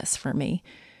confirm this for me.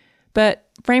 But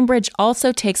FrameBridge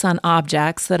also takes on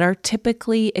objects that are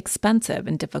typically expensive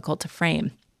and difficult to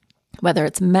frame, whether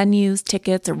it's menus,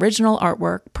 tickets, original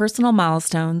artwork, personal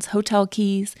milestones, hotel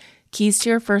keys, keys to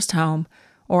your first home,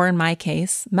 or in my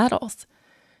case, medals.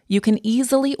 You can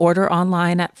easily order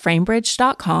online at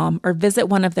framebridge.com or visit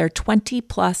one of their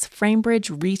 20-plus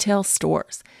FrameBridge retail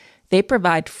stores. They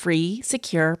provide free,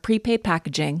 secure, prepaid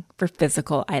packaging for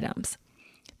physical items.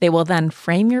 They will then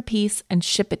frame your piece and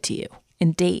ship it to you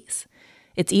in days.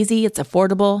 It's easy, it's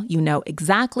affordable, you know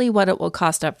exactly what it will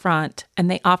cost up front,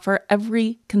 and they offer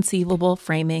every conceivable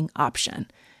framing option.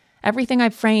 Everything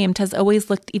I've framed has always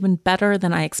looked even better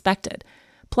than I expected.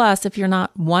 Plus, if you're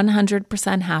not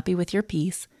 100% happy with your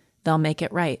piece, they'll make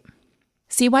it right.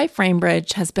 See why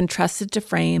FrameBridge has been trusted to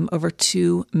frame over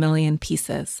 2 million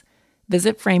pieces.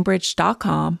 Visit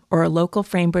framebridge.com or a local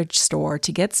FrameBridge store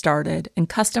to get started and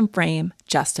custom frame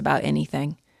just about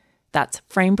anything. That's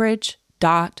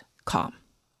framebridge.com.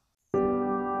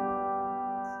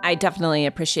 I definitely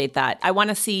appreciate that. I want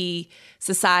to see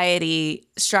society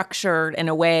structured in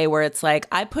a way where it's like,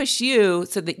 I push you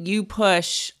so that you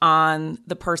push on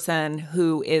the person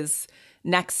who is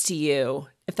next to you,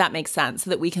 if that makes sense,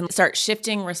 so that we can start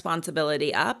shifting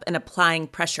responsibility up and applying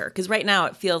pressure. Because right now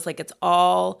it feels like it's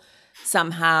all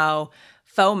somehow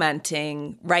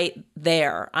fomenting right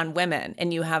there on women.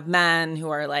 And you have men who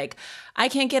are like, I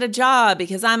can't get a job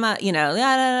because I'm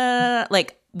a,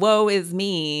 like, woe is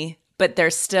me. But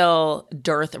there's still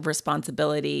dearth of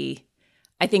responsibility.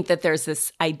 I think that there's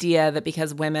this idea that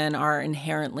because women are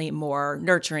inherently more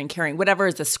nurturing, caring, whatever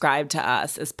is ascribed to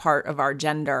us as part of our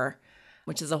gender,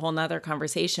 which is a whole nother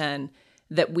conversation,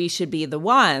 that we should be the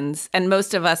ones. And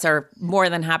most of us are more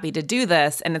than happy to do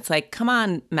this. And it's like, come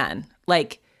on, men,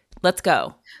 like, let's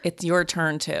go. It's your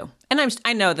turn too. And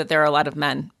I know that there are a lot of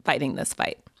men fighting this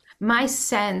fight. My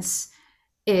sense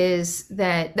is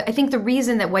that I think the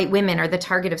reason that white women are the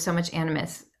target of so much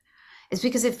animus is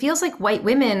because it feels like white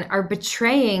women are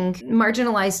betraying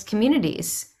marginalized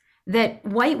communities, that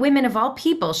white women of all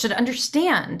people should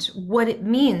understand what it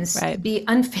means to be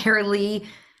unfairly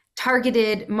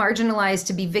targeted, marginalized,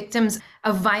 to be victims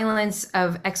of violence,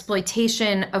 of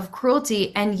exploitation, of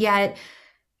cruelty, and yet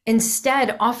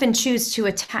instead often choose to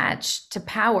attach to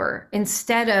power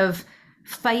instead of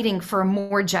fighting for a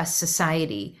more just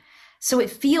society. So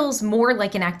it feels more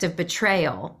like an act of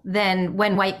betrayal than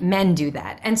when white men do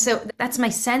that. And so that's my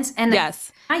sense. And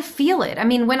yes, I feel it. I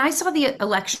mean, when I saw the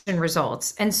election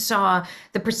results and saw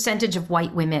the percentage of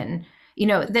white women,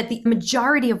 that the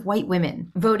majority of white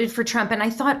women voted for Trump. And I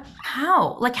thought,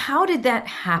 how did that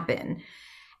happen?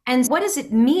 And what does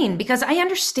it mean? Because I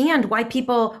understand why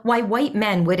white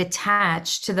men would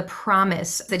attach to the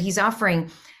promise that he's offering.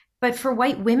 But for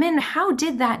white women, how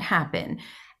did that happen?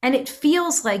 And it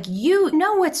feels like you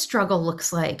know what struggle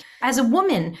looks like as a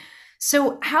woman.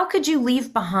 So how could you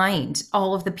leave behind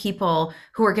all of the people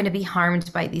who are going to be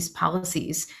harmed by these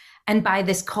policies and by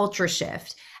this culture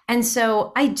shift? And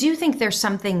so I do think there's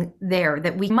something there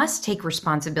that we must take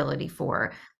responsibility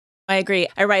for. I agree.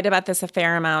 I write about this a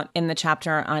fair amount in the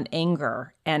chapter on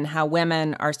anger and how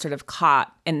women are sort of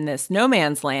caught in this no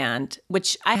man's land,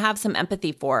 which I have some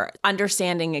empathy for,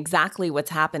 understanding exactly what's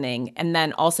happening and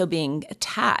then also being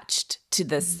attached to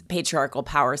this patriarchal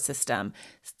power system,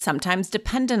 sometimes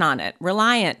dependent on it,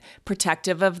 reliant,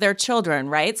 protective of their children,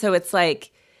 right? So it's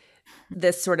like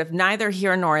this sort of neither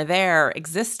here nor there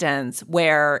existence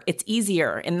where it's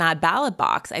easier in that ballot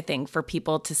box, I think, for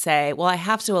people to say, well, I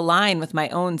have to align with my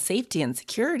own safety and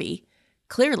security,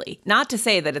 clearly. Not to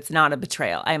say that it's not a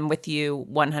betrayal. I'm with you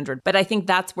 100. But I think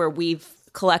that's where we've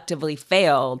collectively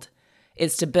failed,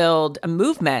 is to build a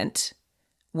movement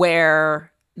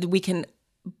where we can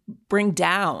bring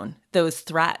down those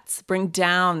threats, bring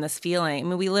down this feeling. I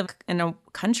mean, we live in a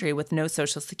country with no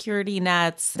social security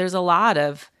nets. There's a lot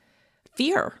of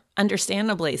fear,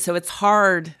 understandably. So it's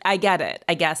hard. I get it.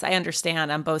 I guess I understand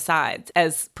on both sides.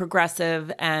 As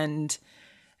progressive and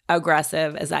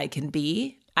aggressive as I can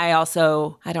be, I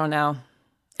don't know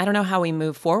how we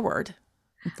move forward,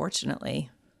 unfortunately.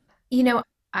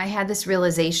 I had this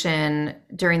realization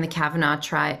during the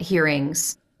Kavanaugh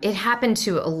hearings. It happened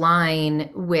to align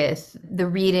with the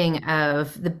reading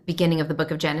of the beginning of the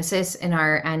book of Genesis in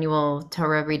our annual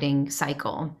Torah reading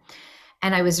cycle.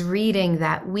 And I was reading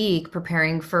that week,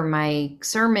 preparing for my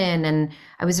sermon, and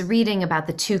I was reading about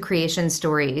the two creation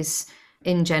stories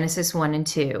in Genesis 1 and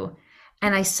 2.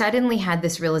 And I suddenly had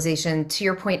this realization, to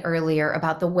your point earlier,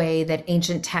 about the way that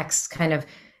ancient texts kind of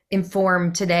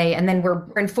inform today, and then we're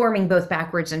informing both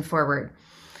backwards and forward.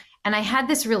 And I had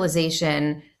this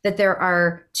realization that there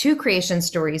are two creation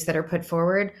stories that are put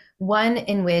forward, one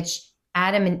in which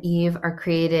Adam and Eve are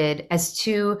created as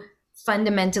two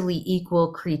fundamentally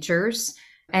equal creatures.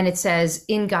 And it says,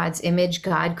 in God's image,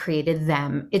 God created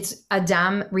them. It's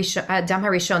Adam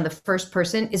HaRishon, the first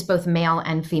person, is both male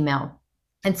and female.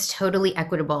 It's totally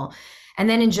equitable. And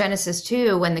then in Genesis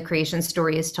 2, when the creation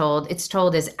story is told, it's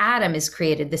told as Adam is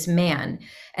created, this man,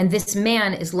 and this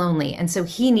man is lonely. And so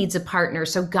he needs a partner.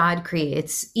 So God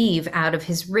creates Eve out of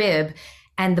his rib.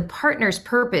 And the partner's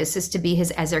purpose is to be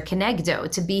his ezer kenegdo,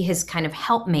 to be his kind of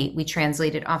helpmate, we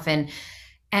translate it often.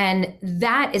 And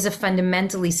that is a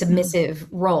fundamentally submissive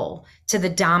role to the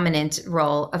dominant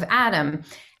role of Adam.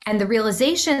 And the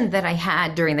realization that I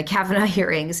had during the Kavanaugh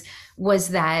hearings was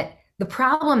that the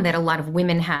problem that a lot of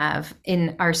women have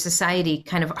in our society,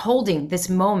 kind of holding this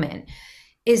moment,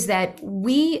 is that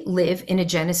we live in a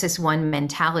Genesis 1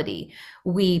 mentality.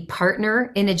 We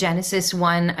partner in a Genesis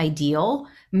 1 ideal.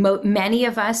 Many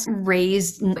of us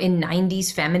raised in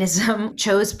 90s feminism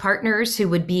chose partners who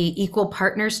would be equal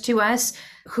partners to us,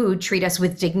 who treat us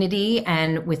with dignity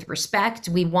and with respect.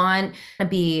 We want to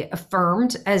be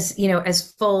affirmed as,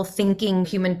 as full thinking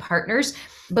human partners.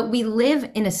 But we live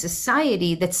in a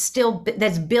society that's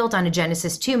built on a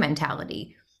Genesis 2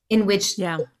 mentality, in which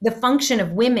the function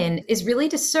of women is really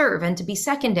to serve and to be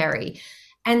secondary.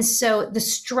 And so the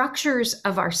structures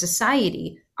of our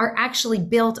society are actually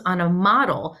built on a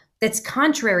model that's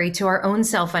contrary to our own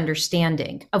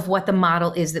self-understanding of what the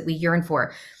model is that we yearn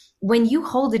for. When you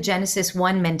hold a Genesis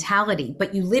 1 mentality,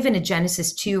 but you live in a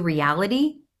Genesis 2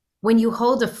 reality, when you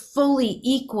hold a fully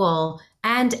equal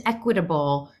and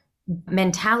equitable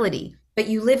mentality, but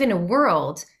you live in a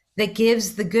world that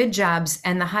gives the good jobs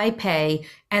and the high pay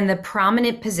and the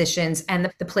prominent positions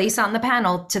and the place on the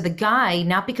panel to the guy,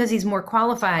 not because he's more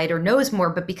qualified or knows more,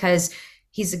 but because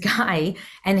he's a guy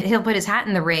and he'll put his hat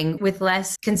in the ring with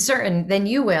less concern than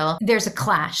you will, there's a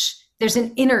clash. There's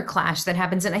an inner clash that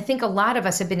happens. And I think a lot of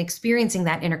us have been experiencing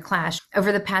that inner clash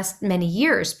over the past many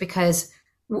years because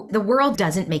the world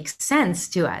doesn't make sense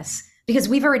to us, because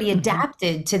we've already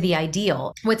adapted to the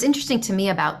ideal. What's interesting to me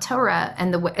about Torah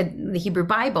and the Hebrew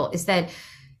Bible is that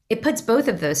it puts both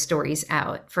of those stories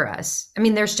out for us. I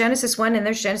mean, there's Genesis 1 and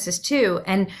there's Genesis 2.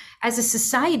 And as a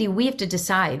society, we have to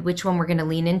decide which one we're going to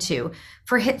lean into.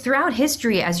 Throughout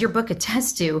history, as your book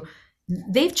attests to,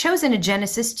 they've chosen a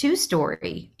Genesis 2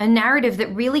 story, a narrative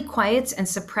that really quiets and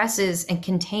suppresses and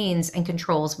contains and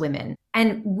controls women.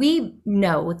 And we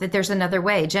know that there's another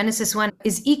way. Genesis 1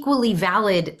 is equally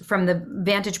valid from the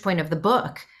vantage point of the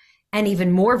book, and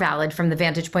even more valid from the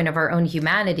vantage point of our own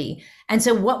humanity. And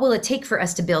so what will it take for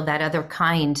us to build that other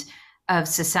kind of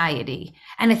society?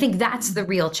 And I think that's the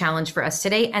real challenge for us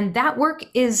today. And that work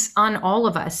is on all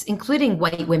of us, including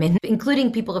white women,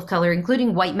 including people of color,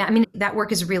 including white men. I mean, that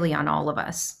work is really on all of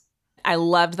us. I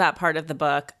loved that part of the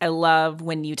book. I love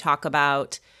when you talk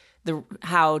about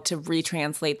how to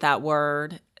retranslate that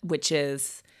word, which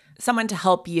is someone to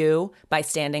help you by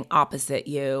standing opposite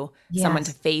you, someone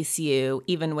to face you,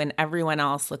 even when everyone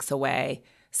else looks away,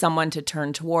 someone to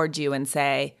turn toward you and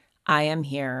say, I am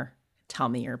here, tell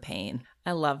me your pain.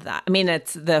 I love that. I mean,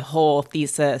 it's the whole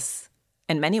thesis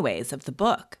in many ways of the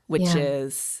book, which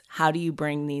is how do you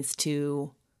bring these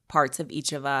two parts of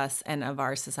each of us and of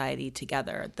our society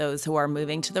together, those who are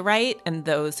moving to the right and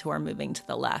those who are moving to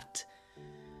the left.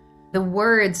 The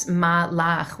words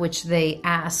malach, which they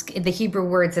ask, the Hebrew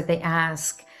words that they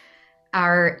ask,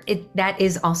 that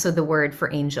is also the word for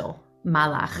angel,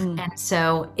 malach. And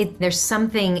so there's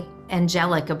something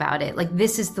angelic about it. Like,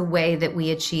 this is the way that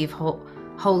we achieve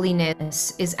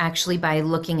holiness, is actually by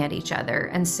looking at each other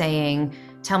and saying,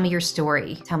 tell me your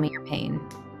story, tell me your pain.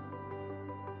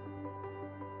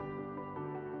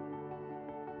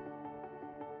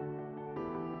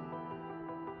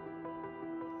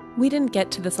 We didn't get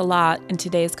to this a lot in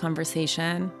today's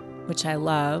conversation, which I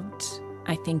loved.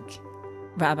 I think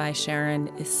Rabbi Sharon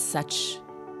is such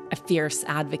a fierce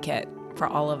advocate for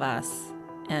all of us,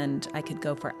 and I could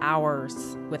go for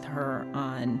hours with her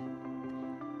on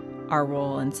our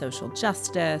role in social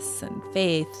justice and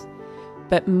faith.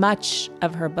 But much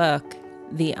of her book,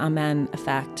 The Amen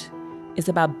Effect, is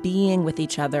about being with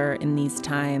each other in these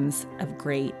times of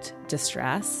great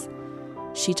distress.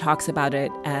 She talks about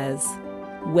it as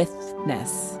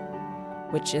withness,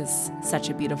 which is such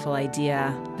a beautiful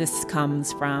idea. This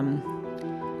comes from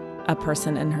a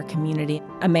person in her community,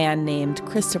 a man named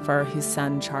Christopher, whose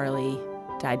son Charlie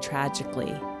died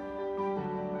tragically.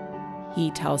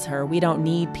 He tells her, we don't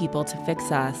need people to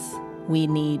fix us. We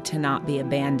need to not be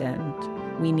abandoned.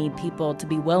 We need people to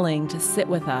be willing to sit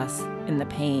with us in the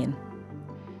pain.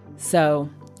 So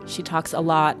she talks a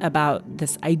lot about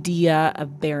this idea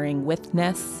of bearing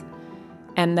witness,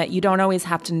 and that you don't always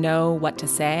have to know what to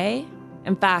say.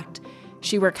 In fact,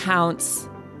 she recounts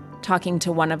talking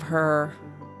to one of her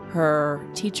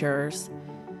teachers,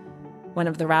 one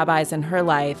of the rabbis in her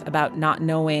life, about not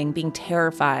knowing, being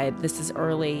terrified. This is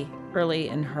early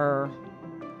in her,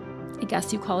 I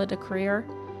guess you call it a career.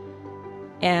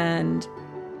 And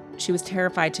she was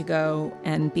terrified to go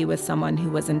and be with someone who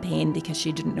was in pain because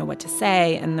she didn't know what to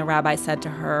say. And the rabbi said to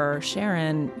her,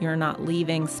 Sharon, you're not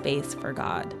leaving space for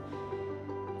God.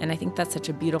 And I think that's such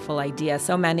a beautiful idea.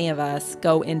 So many of us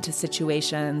go into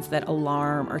situations that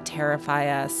alarm or terrify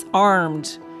us,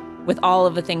 armed with all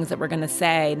of the things that we're going to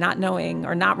say, not knowing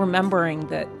or not remembering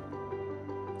that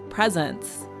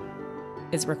presence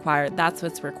is required. That's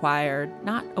what's required,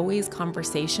 not always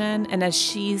conversation. And as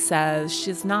she says,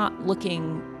 she's not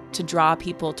looking to draw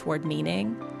people toward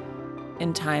meaning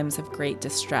in times of great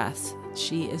distress.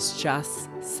 She is just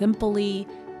simply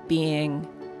being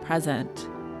present.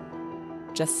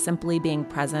 Just simply being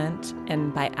present,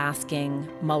 and by asking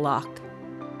Malak,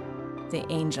 the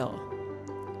angel,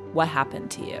 what happened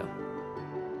to you?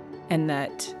 And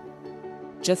that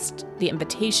just the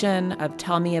invitation of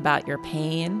tell me about your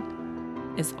pain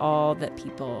is all that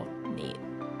people need.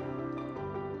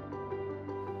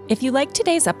 If you liked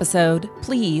today's episode,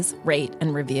 please rate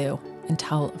and review and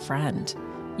tell a friend.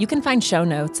 You can find show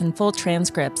notes and full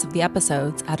transcripts of the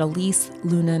episodes at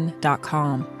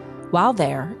eliselunan.com. While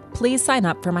there, please sign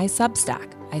up for my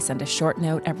Substack. I send a short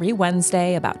note every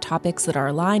Wednesday about topics that are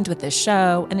aligned with this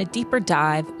show and a deeper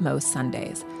dive most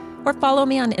Sundays. Or follow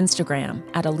me on Instagram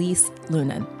at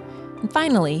eliselunan. And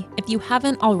finally, if you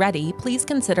haven't already, please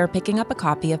consider picking up a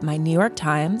copy of my New York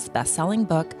Times best-selling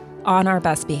book, On Our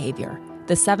Best Behavior,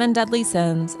 The 7 Deadly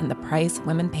Sins and the Price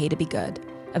Women Pay to Be Good,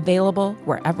 available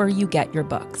wherever you get your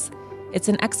books. It's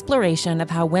an exploration of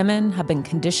how women have been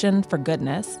conditioned for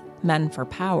goodness, men for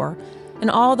power,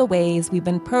 and all the ways we've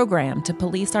been programmed to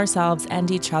police ourselves and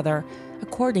each other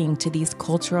according to these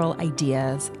cultural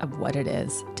ideas of what it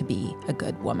is to be a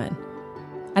good woman.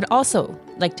 I'd also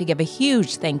like to give a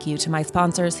huge thank you to my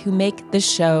sponsors who make this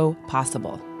show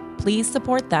possible. Please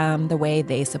support them the way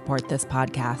they support this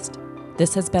podcast.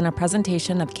 This has been a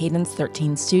presentation of Cadence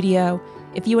 13 Studio.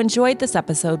 If you enjoyed this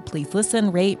episode, please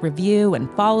listen, rate, review,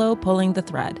 and follow Pulling the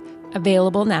Thread.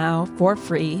 Available now for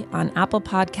free on Apple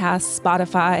Podcasts,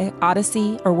 Spotify,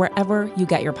 Odyssey, or wherever you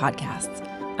get your podcasts.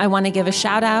 I want to give a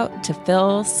shout out to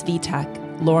Phil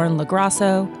Svitek, Lauren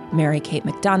LaGrasso, Mary Kate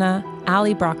McDonough,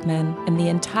 Allie Brockman, and the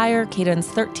entire Cadence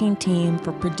 13 team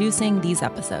for producing these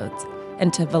episodes,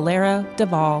 and to Valero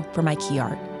Duvall for my key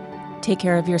art. Take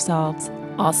care of yourselves.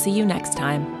 I'll see you next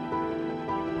time.